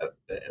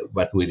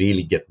 but we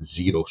really get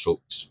zero.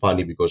 So it's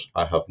funny because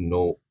I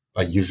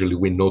usually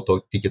win no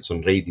tickets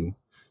on Radium.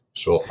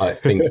 So I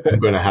think I'm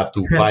going to have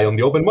to buy on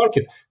the open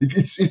market.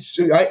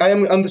 I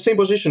am on the same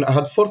position. I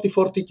had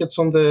 44 tickets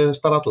on the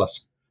Star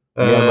Atlas.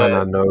 Man,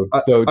 I know.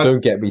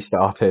 Don't get me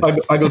started.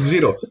 I got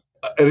zero.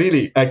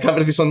 Really, I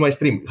covered this on my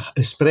stream.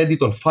 I spread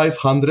it on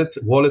 500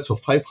 wallets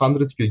of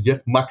 500. You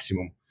get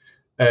maximum.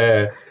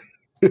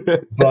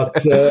 But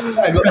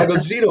I got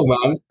zero,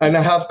 man. And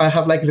I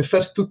have like the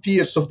first 2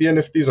 tiers of the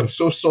NFTs. I'm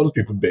so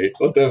salty today.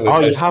 Whatever. Oh,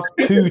 you have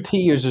 2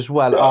 tiers as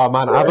well. Oh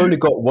man, I've only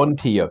got 1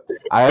 tier.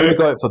 I only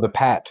got it for the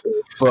pet.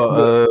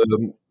 But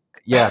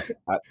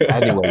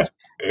anyways,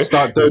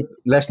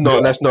 let's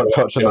not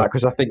touch on that,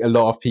 because I think a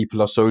lot of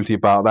people are salty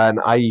about that. And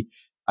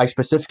I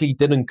specifically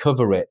didn't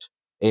cover it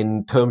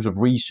in terms of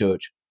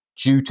research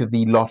due to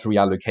the lottery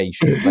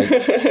allocation,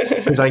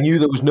 because I knew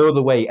there was no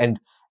other way, and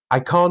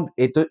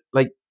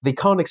they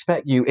can't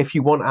expect you, if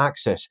you want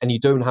access and you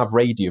don't have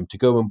Radium, to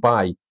go and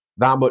buy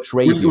that much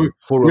Radium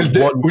for a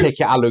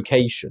one-ticket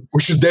allocation.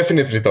 We should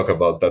definitely talk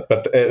about that,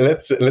 but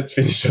let's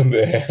finish on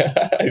the...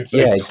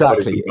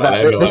 exactly.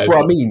 That's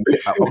what I mean.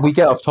 We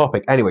get off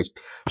topic. Anyways,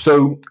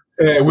 so...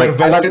 we're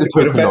vested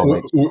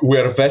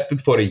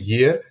for a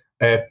year.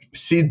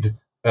 Sid,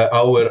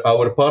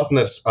 our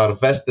partners are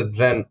vested,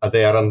 then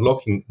they are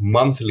unlocking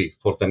monthly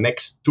for the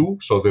next 2,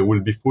 so they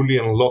will be fully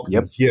unlocked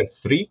in year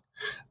 3.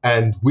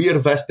 And we are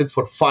vested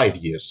for 5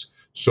 years,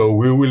 so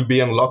we will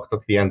be unlocked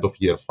at the end of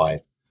year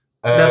 5.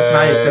 That's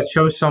nice. That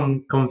shows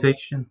some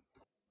conviction.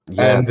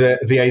 Yeah. And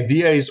the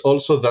idea is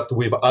also that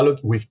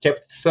we've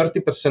kept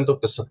 30% of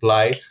the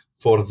supply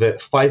for the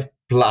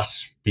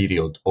 5+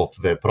 period of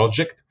the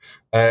project,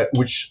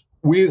 which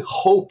we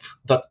hope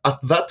that at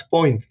that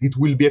point it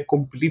will be a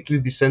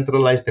completely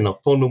decentralized and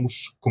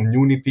autonomous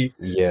community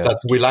that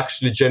will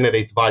actually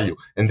generate value.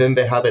 And then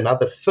they have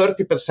another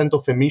 30%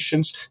 of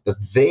emissions that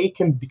they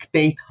can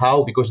dictate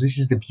how, because this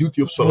is the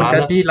beauty of Solana.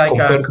 Would that be like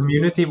a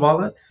community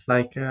wallet?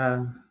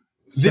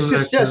 This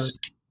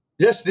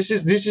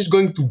is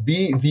going to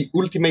be the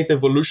ultimate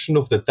evolution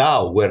of the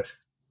DAO, where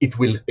it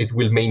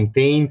will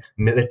maintain,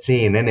 let's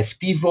say, an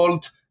NFT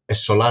vault, a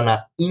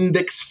Solana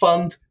index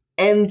fund,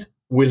 and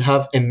will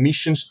have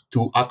emissions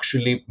to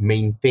actually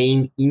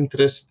maintain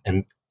interest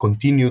and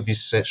continue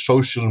this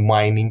social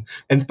mining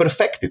and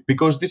perfect it.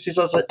 Because this is,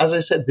 as I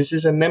said, this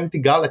is an empty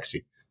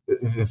galaxy.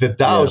 The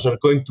DAOs are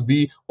going to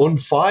be on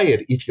fire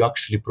if you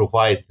actually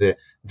provide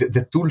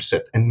the tool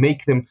set and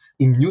make them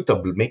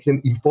immutable, make them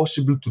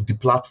impossible to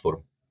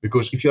deplatform.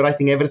 Because if you're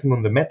writing everything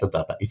on the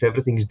metadata, if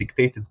everything is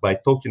dictated by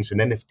tokens and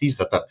NFTs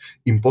that are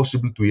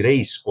impossible to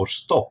erase or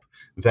stop,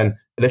 then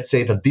let's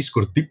say that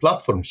Discord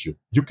deplatforms you.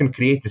 You can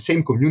create the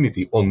same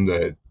community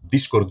on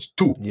Discord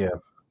too.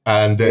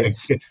 And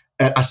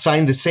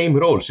assign the same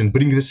roles and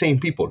bring the same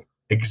people.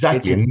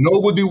 Exactly. And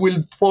nobody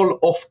will fall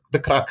off the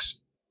cracks.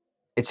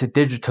 It's a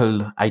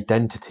digital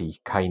identity,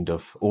 kind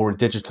of, or a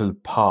digital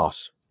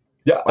pass.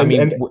 Yeah,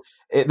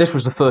 this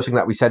was the first thing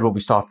that we said when we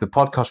started the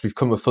podcast. We've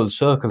come a full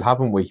circle,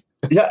 haven't we?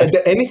 Yeah,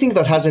 anything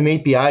that has an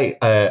API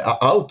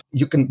out,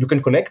 you can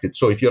connect it.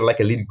 So if you're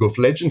like a League of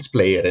Legends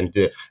player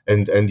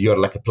and you're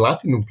like a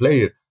Platinum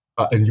player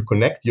and you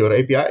connect your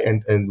API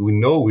and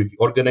we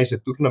organize a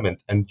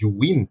tournament and you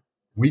win,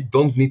 we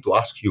don't need to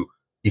ask you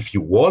if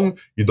you won.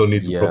 You don't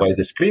need to provide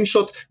a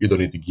screenshot. You don't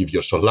need to give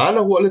your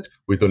Solana wallet.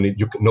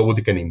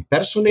 Nobody can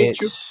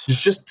impersonate you.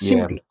 It's just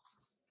simple.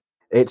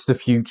 It's the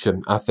future,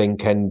 I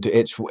think, and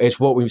it's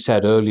what we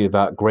said earlier,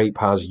 that Grape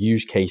has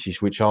use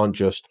cases which aren't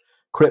just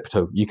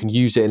crypto. You can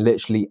use it in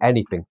literally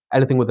anything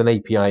with an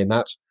API, and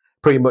that's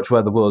pretty much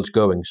where the world's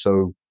going.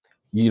 So,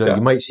 you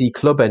might see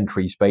club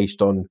entries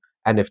based on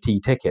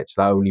NFT tickets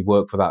that only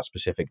work for that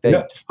specific date.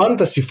 Yeah,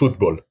 fantasy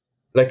football.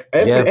 Like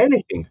Yeah,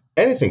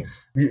 anything.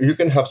 You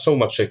can have so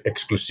much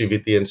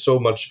exclusivity and so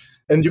much,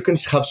 and you can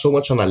have so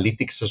much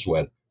analytics as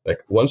well.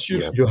 Like once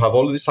yeah, you have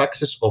all this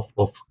access of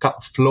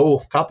flow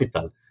of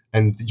capital,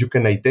 and you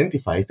can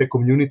identify if a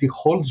community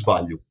holds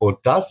value or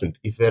doesn't,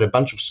 if they're a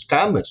bunch of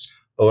scammers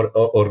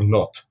or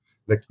not.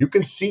 Like you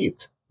can see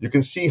it. You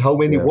can see how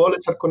many yeah.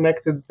 wallets are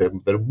connected,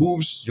 their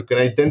moves. You can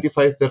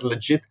identify if they're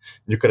legit.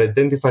 You can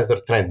identify their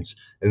trends,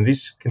 and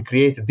this can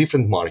create a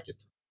different market.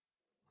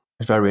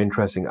 It's very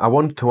interesting. I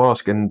wanted to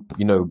ask, and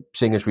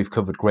seeing as we've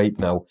covered Grape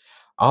now,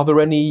 are there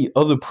any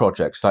other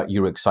projects that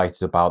you're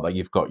excited about that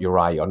you've got your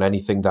eye on?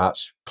 Anything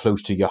that's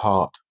close to your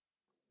heart?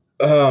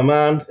 Oh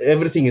man,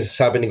 everything is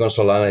happening on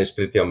Solana is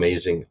pretty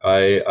amazing.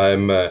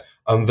 I'm a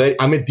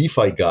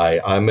DeFi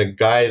guy. I'm a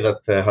guy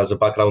that has a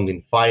background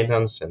in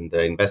finance and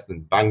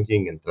investment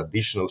banking and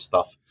traditional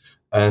stuff,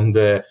 and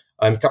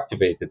I'm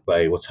captivated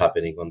by what's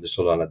happening on the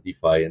Solana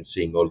DeFi and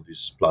seeing all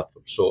these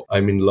platforms. So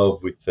I'm in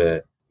love with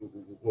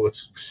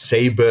what's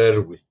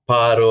Saber, with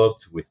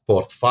Parrot, with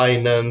Port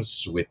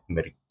Finance, with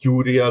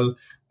Mercurial,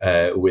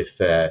 with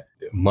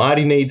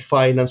Marinade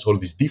Finance. All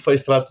these DeFi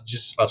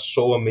strategies are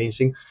so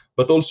amazing.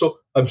 But also,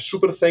 I'm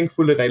super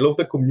thankful and I love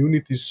the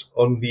communities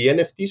on the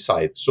NFT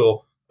side.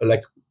 So,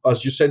 like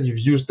as you said, you've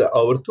used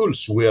our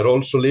tools. We are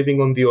also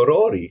living on the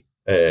Aurori.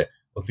 All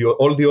the Yeah,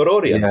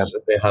 Aurorians,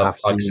 they have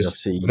I've access.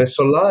 seen. The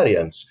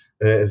Solarians,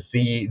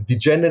 the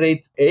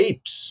Degenerate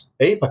Apes,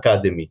 Ape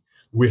Academy.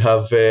 We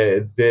have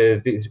the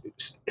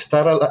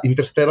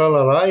Interstellar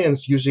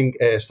Alliance using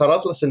Star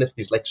Atlas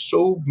NFTs. Like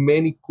so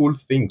many cool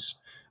things.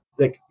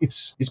 Like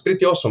it's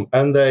pretty awesome.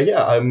 And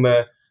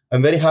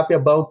I'm very happy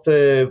about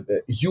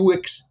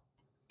UXT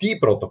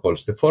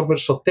protocols, the former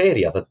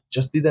Soteria that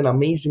just did an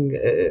amazing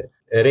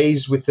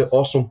raise with the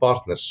awesome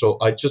partners. So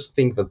I just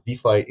think that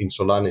DeFi in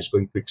Solana is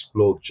going to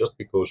explode just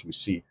because we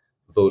see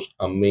those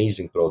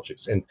amazing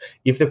projects. And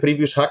if the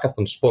previous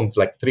hackathon spawned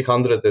like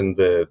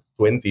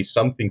 320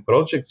 something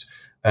projects,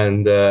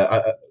 and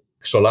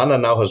Solana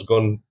now has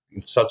gone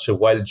in such a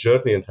wild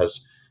journey and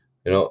has,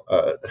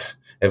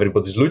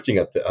 everybody's looking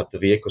at the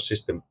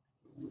ecosystem,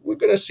 we're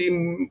going to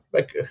see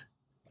like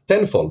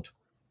tenfold.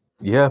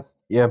 Yeah,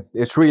 yeah,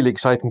 it's really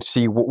exciting to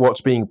see what's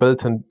being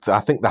built, and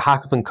I think the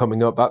hackathon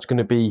coming up, that's going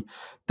to be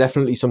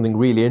definitely something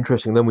really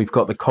interesting. Then we've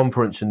got the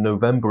conference in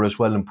November as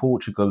well in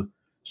Portugal,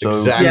 so Yeah,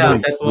 Exactly.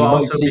 that will we might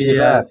also see you be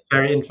there.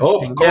 very Of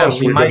interesting. Yeah, course,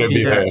 we we're might gonna be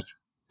be there.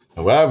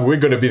 there. Well, we're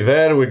gonna be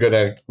there. We're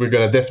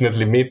gonna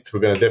definitely meet.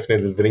 We're gonna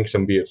definitely drink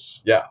some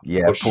beers. Yeah,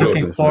 Yeah, for sure.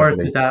 Looking Portugal's forward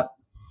to lovely. that.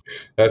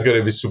 That's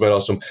gonna be super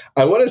awesome.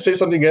 I want to say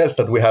something else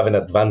that we have an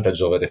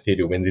advantage over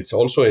Ethereum, and it's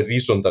also a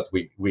reason that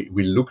we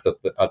looked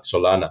at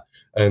Solana,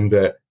 and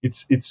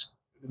it's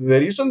the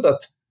reason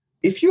that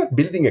if you're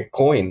building a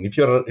coin, if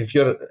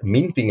you're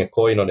minting a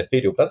coin on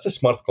Ethereum, that's a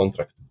smart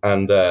contract,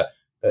 and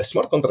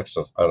smart contracts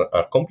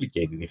are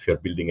complicated if you're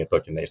building a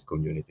tokenized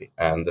community,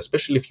 and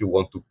especially if you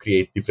want to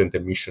create different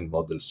emission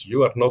models,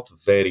 you are not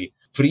very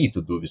free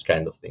to do these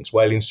kind of things.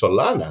 While in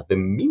Solana, the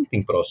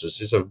minting process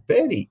is a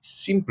very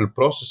simple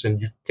process, and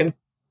you can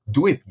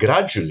do it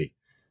gradually.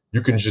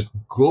 You can just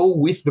go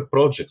with the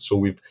project. So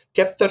we've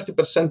kept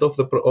 30%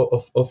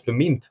 of the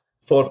mint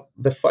for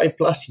the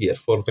 5+ year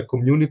for the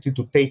community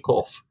to take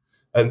off,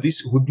 and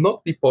this would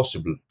not be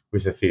possible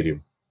with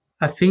Ethereum.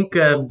 I think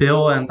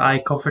Bill and I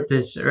covered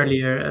this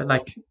earlier,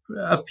 like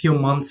a few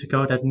months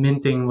ago, that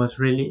minting was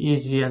really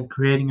easy and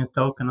creating a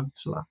token on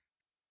Solana.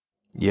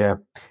 Yeah,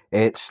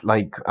 it's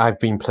like I've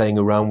been playing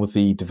around with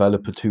the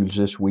developer tools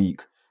this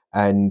week,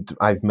 and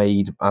I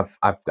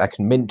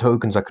can mint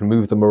tokens, I can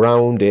move them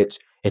around. It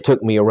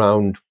took me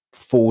around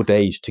 4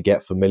 days to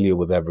get familiar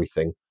with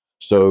everything,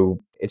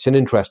 so it's an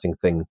interesting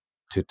thing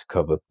to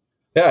cover.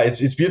 Yeah,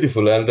 it's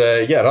beautiful, and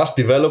Rust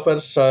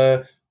developers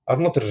are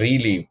not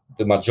really,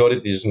 the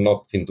majority is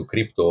not into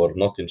crypto or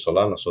not in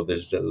Solana, so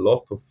there's a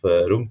lot of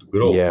room to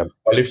grow. Yeah,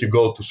 While if you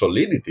go to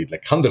Solidity,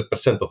 like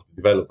 100% of the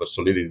developers,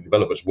 Solidity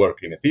developers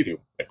work in Ethereum,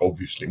 like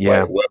obviously,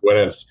 yeah.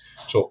 where else?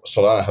 So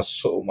Solana has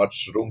so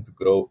much room to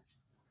grow.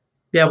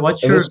 Yeah,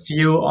 what's And your this,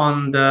 view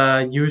on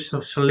the use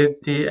of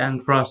Solidity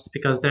and Rust?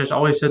 Because there's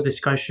always a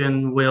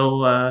discussion,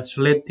 will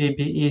Solidity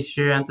be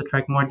easier and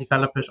attract more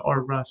developers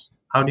or Rust?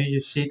 How do you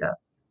see that?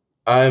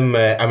 I'm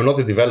not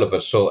a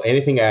developer, so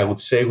anything I would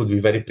say would be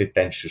very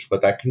pretentious.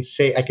 But I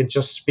can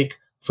just speak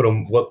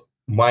from what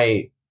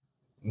my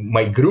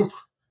group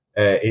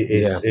Yeah,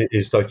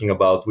 is talking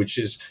about, which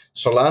is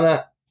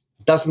Solana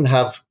doesn't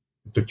have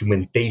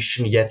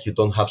documentation yet. You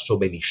don't have so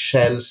many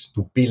shells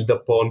to build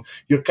upon.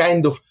 You're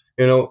kind of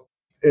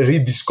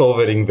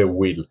rediscovering the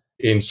wheel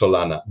in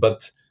Solana,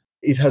 but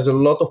it has a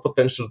lot of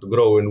potential to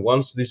grow. And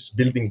once these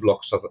building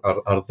blocks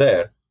are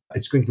there,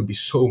 it's going to be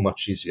so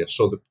much easier.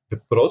 So the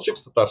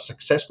projects that are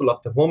successful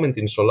at the moment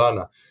in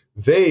Solana,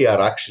 they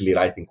are actually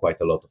writing quite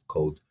a lot of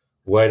code.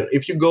 Well,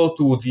 if you go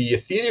to the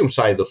Ethereum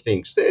side of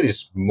things, there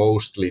is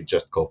mostly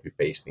just copy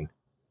pasting.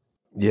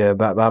 yeah,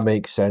 that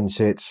makes sense.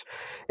 It's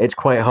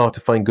quite hard to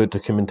find good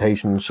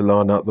documentation in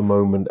Solana at the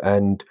moment,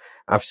 and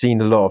I've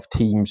seen a lot of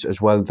teams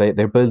as well.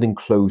 They're building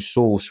closed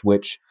source,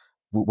 which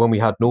when we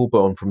had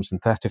Norbert on from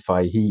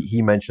Synthetify,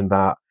 he mentioned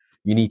that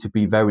you need to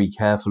be very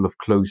careful of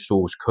closed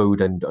source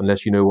code, and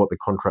unless you know what the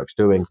contract's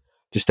doing,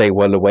 to stay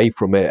well away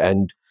from it.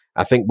 And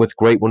I think with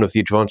Grape, one of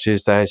the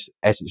advantages there is,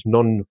 as it's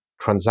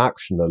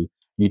non-transactional,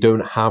 you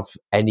don't have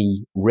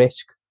any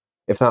risk,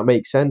 if that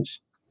makes sense.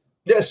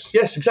 Yes,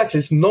 exactly.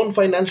 It's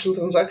non-financial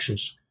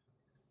transactions,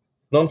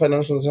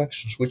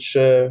 which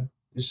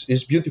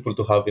is beautiful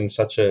to have in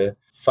such a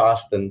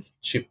fast and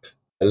cheap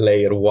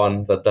layer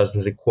one that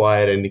doesn't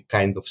require any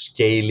kind of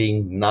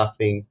scaling,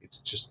 nothing.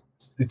 It's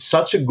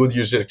such a good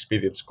user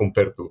experience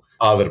compared to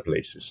other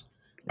places.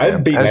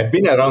 I've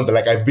been around,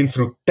 like I've been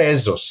through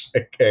Tezos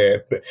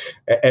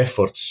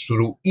efforts,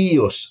 through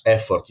EOS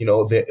effort,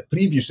 the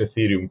previous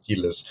Ethereum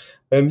killers.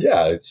 And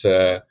yeah, it's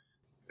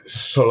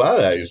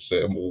Solana is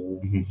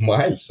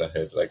miles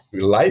ahead, like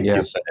light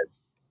years ahead.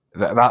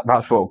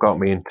 That's what got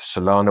me into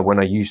Solana. When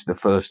I used it the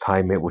first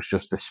time, it was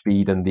just the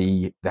speed and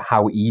the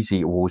how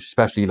easy it was.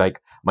 Especially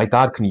like my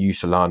dad can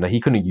use Solana,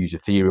 he couldn't use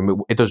Ethereum.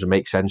 It doesn't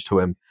make sense to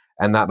him,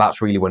 and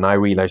that's really when I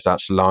realized that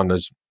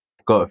Solana's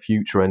got a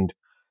future. And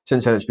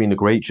since then, it's been a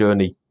great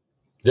journey.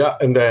 Yeah,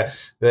 and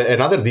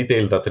another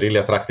detail that really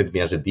attracted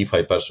me as a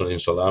DeFi person in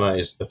Solana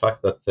is the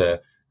fact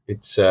that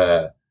it's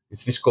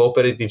this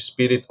cooperative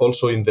spirit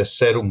also in the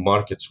Serum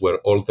markets, where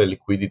all the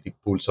liquidity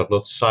pools are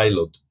not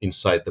siloed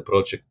inside the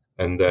project,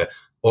 and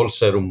all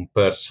Serum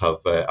pairs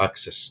have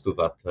access to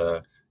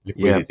that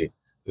liquidity. Yeah.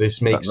 This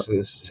makes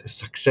a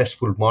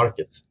successful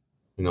market,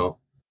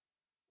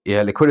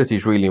 Yeah, liquidity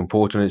is really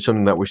important. It's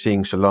something that we're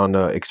seeing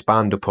Solana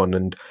expand upon,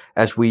 and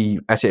as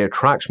it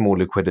attracts more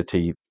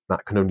liquidity,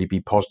 that can only be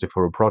positive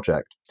for a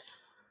project.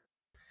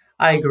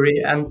 I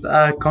agree. And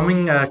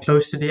coming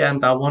close to the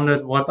end, I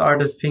wondered, what are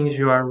the things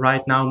you are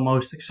right now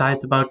most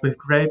excited about with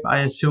Grape? I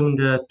assume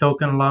the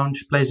token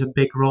launch plays a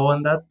big role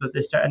in that, but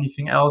is there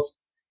anything else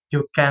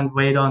you can't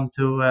wait on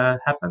to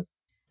happen?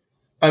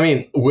 I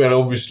mean, we're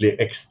obviously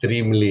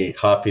extremely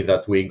happy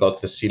that we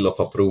got the seal of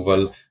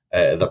approval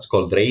that's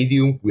called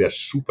Raydium. We are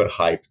super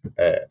hyped,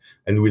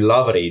 and we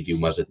love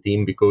Raydium as a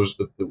team, because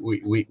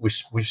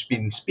we've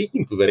been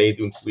speaking to the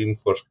Raydium team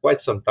for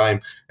quite some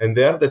time, and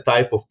they are the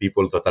type of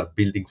people that are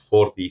building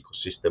for the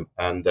ecosystem.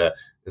 And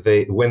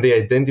when they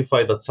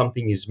identify that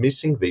something is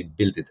missing, they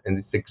build it, and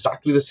it's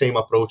exactly the same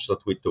approach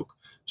that we took.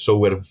 So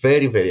we're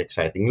very, very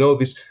exciting.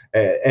 This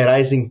a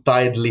rising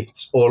tide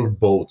lifts all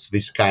boats,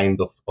 this kind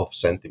of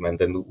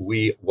sentiment, and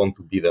we want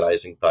to be the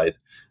rising tide,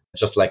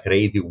 just like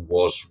Raydium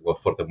was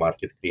for the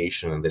market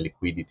creation and the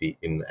liquidity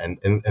and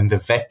the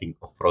vetting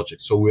of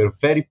projects. So we're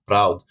very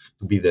proud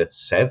to be the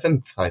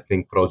 7th, I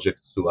think,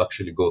 project to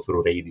actually go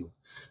through Raydium.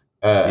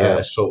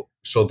 So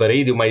the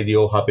Raydium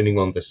IDO happening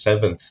on the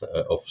 7th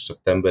of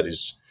September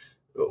is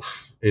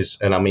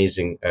an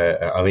amazing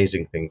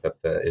thing that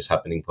is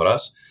happening for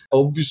us.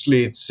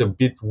 Obviously, it's a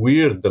bit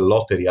weird, the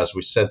lottery, as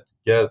we said,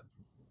 but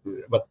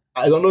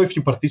I don't know if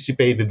you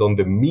participated on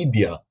the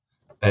media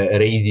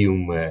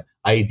Raydium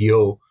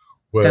IDO.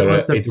 That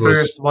was the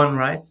first one,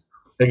 right?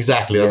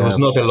 Exactly. That was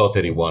not a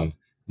lottery one.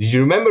 Did you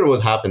remember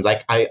what happened?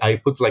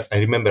 I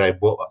remember I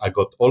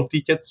got all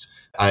tickets.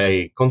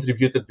 I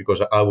contributed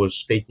because I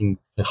was taking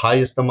the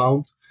highest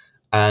amount,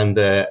 and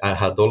I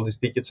had all these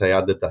tickets. I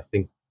added, I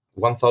think,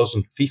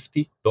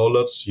 $1,050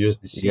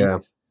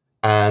 USDC,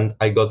 and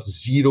I got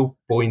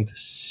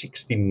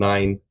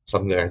 0.69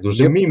 something like that. It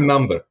was a meme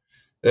number,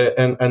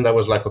 and I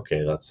was like,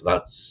 okay, that's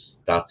a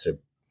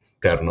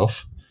turn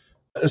off.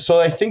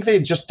 So I think they're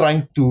just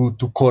trying to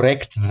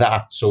correct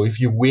that. So if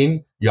you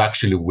win, you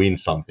actually win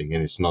something,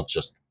 and it's not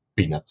just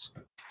peanuts.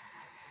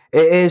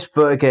 It is,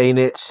 but again,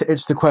 it's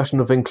the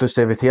question of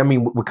inclusivity. I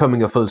mean, we're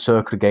coming a full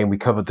circle again. We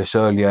covered this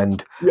earlier,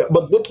 and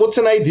but what's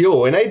an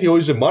IDO? An IDO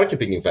is a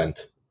marketing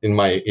event in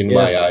my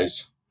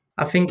eyes.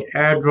 I think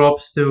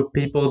airdrops to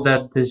people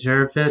that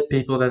deserve it,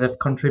 people that have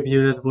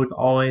contributed, would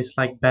always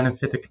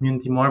benefit the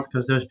community more,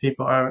 because those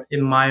people are,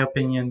 in my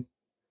opinion,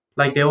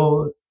 they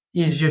will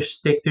easier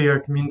stick to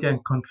your community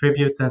and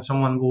contribute than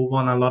someone who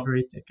won a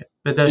lottery ticket.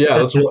 But that's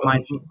just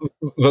my view.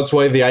 That's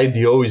why the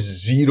IDO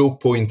is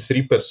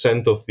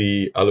 0.3% of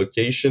the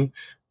allocation,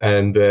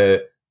 and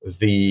the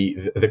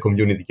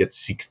community gets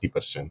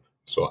 60%.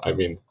 So I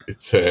mean,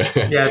 it's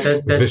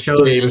that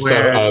shows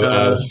where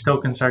the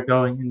tokens are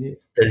going indeed.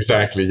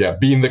 Exactly. Yeah,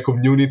 be in the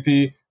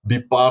community,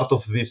 be part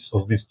of this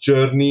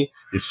journey.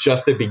 It's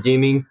just the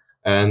beginning.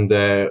 And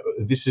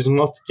this is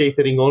not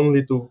catering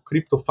only to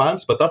crypto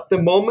fans, but at the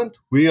moment,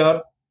 we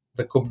are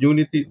the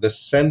community, the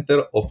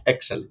center of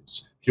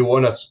excellence. If you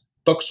want to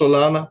talk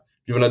Solana,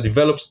 if you want to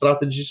develop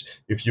strategies,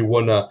 if you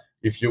wanna,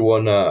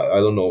 I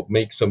don't know,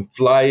 make some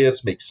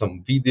flyers, make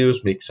some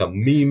videos, make some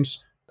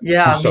memes.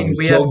 Yeah, I mean,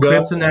 we at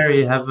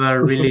Cryptonary have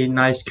a really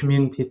nice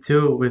community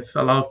too, with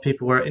a lot of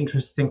people who are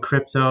interested in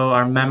crypto,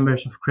 are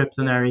members of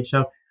Cryptonary.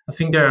 So I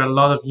think there are a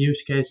lot of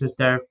use cases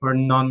there for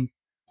and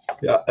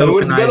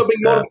we're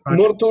developing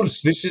more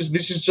tools. This is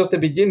just the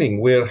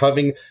beginning. We're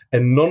having a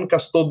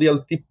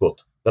non-custodial tip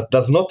bot that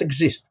does not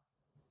exist.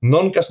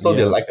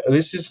 Non-custodial, like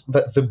this is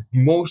the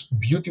most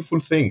beautiful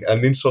thing.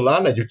 And in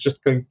Solana, you're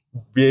just going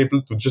to be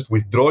able to just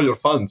withdraw your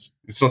funds.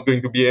 It's not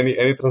going to be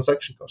any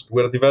transaction cost.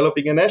 We're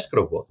developing an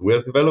escrow bot.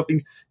 We're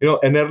developing,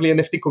 an early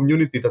NFT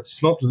community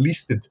that's not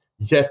listed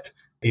yet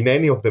in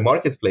any of the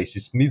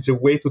marketplaces. Needs a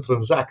way to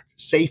transact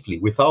safely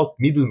without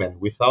middlemen,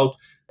 without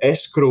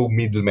escrow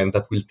middlemen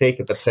that will take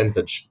a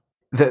percentage.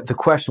 The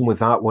question with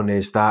that one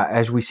is that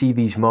as we see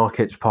these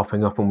markets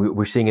popping up, and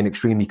we're seeing an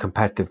extremely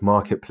competitive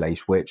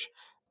marketplace, which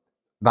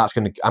I'm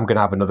going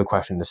to have another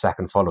question in a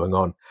second following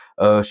on.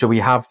 So we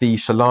have the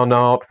Solana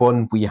art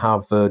one, we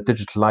have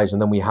Digitalize,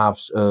 and then we have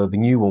the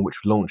new one which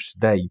launched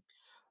today.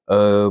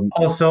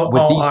 Also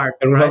all art,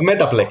 and we right? have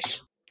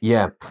Metaplex.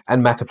 Yeah,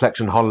 and Metaplex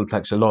and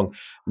Holoplex along.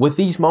 With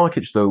these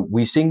markets, though,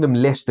 we're seeing them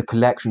list the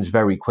collections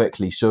very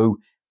quickly. So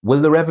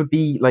will there ever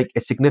be like a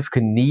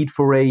significant need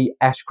for a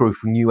escrow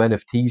for new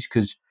NFTs?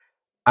 Because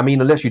I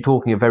mean, unless you're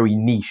talking a very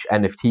niche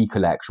NFT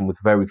collection with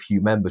very few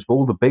members, but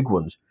all the big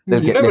ones, they'll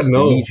get listed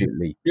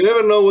immediately. You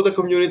never know what the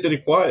community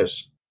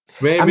requires.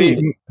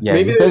 Maybe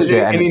there's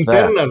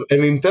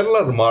an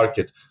internal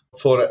market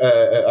for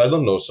I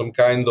don't know, some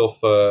kind of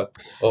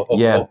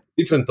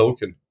different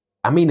token.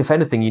 I mean, if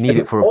anything, you need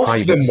it for a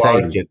private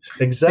market.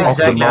 sale.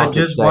 Exactly. I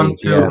just want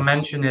to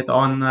mention it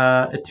on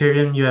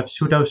Ethereum. You have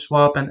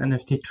SudoSwap and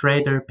NFT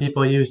Trader.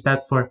 People use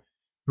that for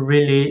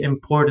really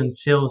important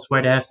sales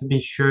where they have to be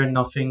sure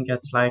nothing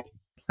gets like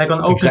on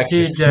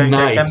OpenSea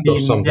there can be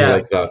something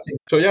like that.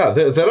 So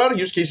there are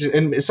use cases,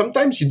 and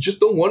sometimes you just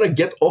don't want to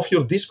get off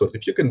your Discord.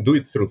 If you can do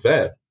it through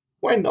there,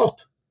 why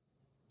not?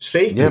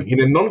 Safely in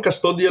a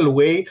non-custodial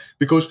way,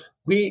 because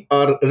we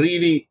are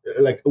really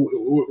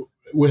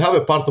we have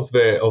a part of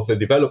the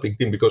developing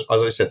team, because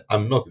as I said,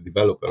 I'm not a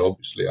developer,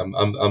 obviously. I'm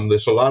the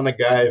Solana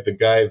guy, the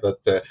guy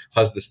that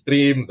has the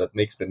stream, that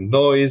makes the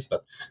noise,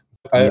 that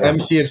I'm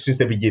here since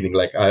the beginning.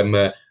 Like I'm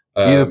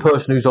you're the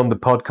person who's on the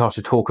podcast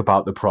to talk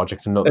about the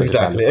project and not the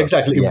developer.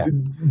 Exactly. Yeah.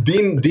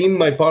 Dean,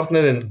 my partner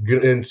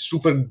and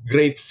super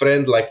great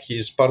friend, like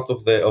he's part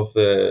of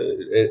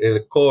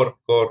the core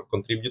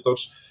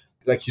contributors.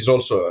 Like he's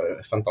also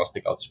a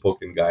fantastic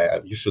outspoken guy.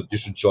 You should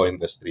join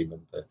the stream,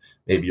 and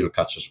maybe you'll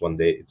catch us one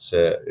day. He's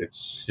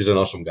an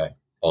awesome guy.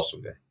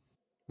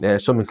 Yeah,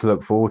 something to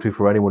look forward to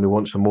for anyone who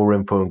wants some more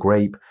info on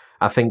Grape.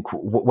 I think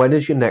when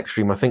is your next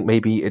stream? I think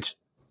maybe it's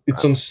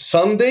on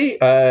Sunday.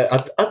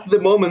 At the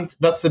moment,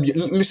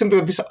 listen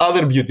to this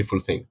other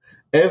beautiful thing.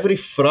 Every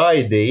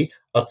Friday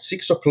at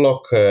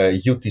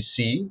 6:00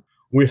 UTC,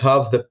 we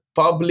have the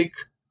public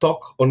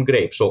talk on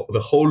Grape. So the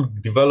whole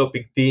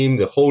developing team,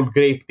 the whole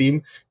Grape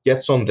team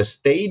gets on the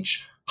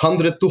stage.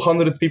 100,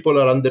 200 people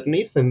are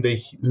underneath, and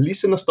they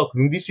listen us talk.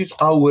 And this is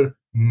our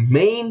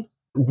main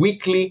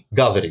weekly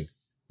gathering.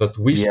 That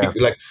we speak,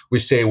 like we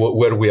say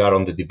where we are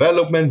on the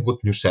development,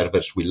 what new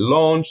servers we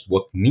launched,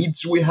 what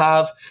needs we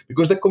have,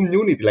 because the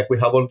community, like we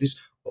have all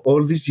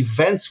these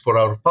events for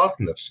our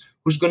partners.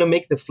 Who's going to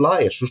make the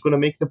flyers? Who's going to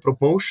make the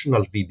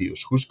promotional videos?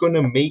 Who's going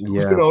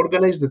to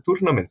organize the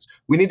tournaments?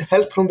 We need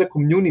help from the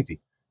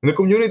community, and the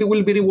community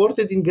will be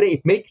rewarded in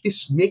Grape. Make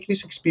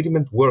this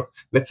experiment work.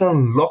 Let's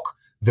unlock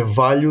the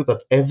value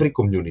that every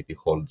community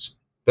holds.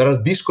 There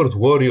are Discord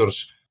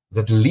warriors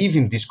that live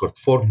in Discord,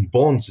 form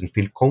bonds, and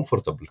feel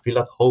comfortable, feel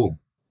at home.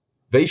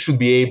 They should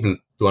be able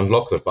to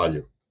unlock their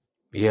value.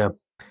 Yeah,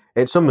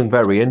 it's something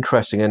very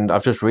interesting, and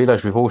I've just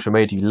realised we've also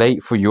made you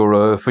late for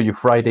your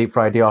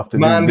Friday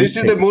afternoon. Man, this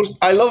is the most.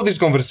 I love these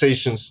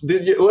conversations.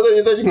 What are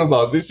you talking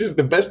about? This is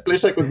the best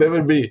place I could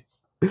ever be.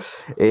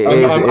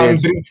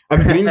 I'm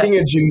drinking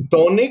a gin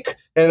tonic,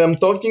 and I'm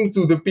talking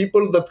to the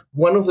people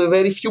one of the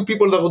very few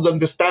people that would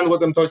understand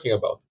what I'm talking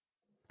about.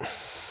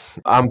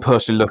 I'm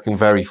personally looking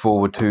very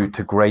forward to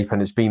Grape, and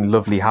it's been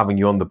lovely having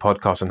you on the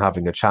podcast and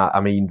having a chat.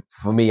 I mean,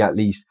 for me at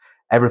least,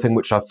 everything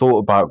which I thought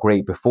about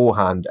Grape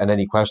beforehand and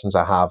any questions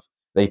I have,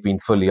 they've been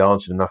fully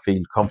answered, and I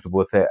feel comfortable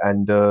with it.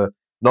 And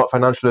not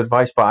financial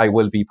advice, but I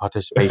will be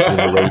participating in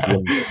the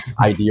Radium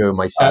IDO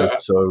myself.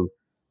 So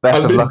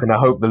best of luck, and I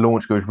hope the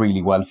launch goes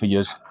really well for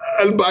you.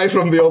 I'll buy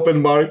from the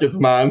open market,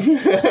 man.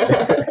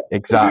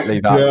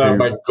 Exactly that. Yeah, too.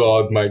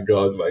 My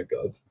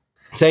God.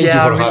 Thank you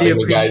for having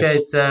me, guys. I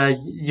really appreciate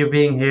you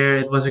being here.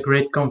 It was a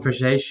great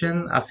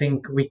conversation. I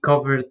think we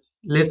covered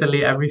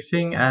literally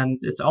everything, and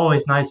it's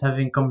always nice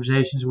having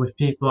conversations with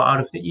people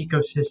out of the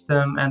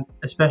ecosystem, and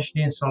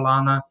especially in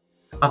Solana.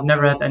 I've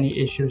never had any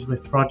issues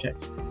with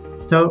projects.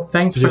 So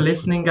thanks for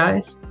listening,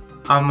 guys.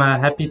 I'm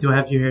happy to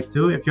have you here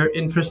too. If you're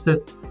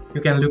interested,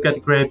 you can look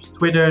at Grape's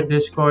Twitter,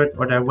 Discord,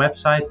 or their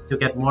website to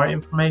get more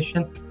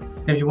information.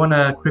 If you want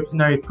a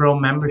Cryptonary Pro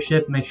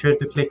membership, make sure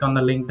to click on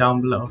the link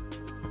down below.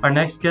 Our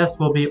next guest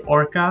will be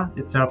Orca.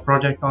 It's a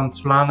project on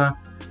Solana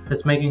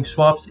that's making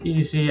swaps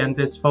easy, and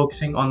it's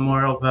focusing on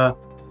more of a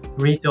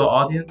retail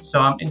audience. So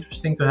I'm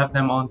interested to have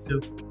them on too.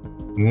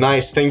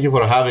 Nice. Thank you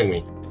for having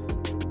me.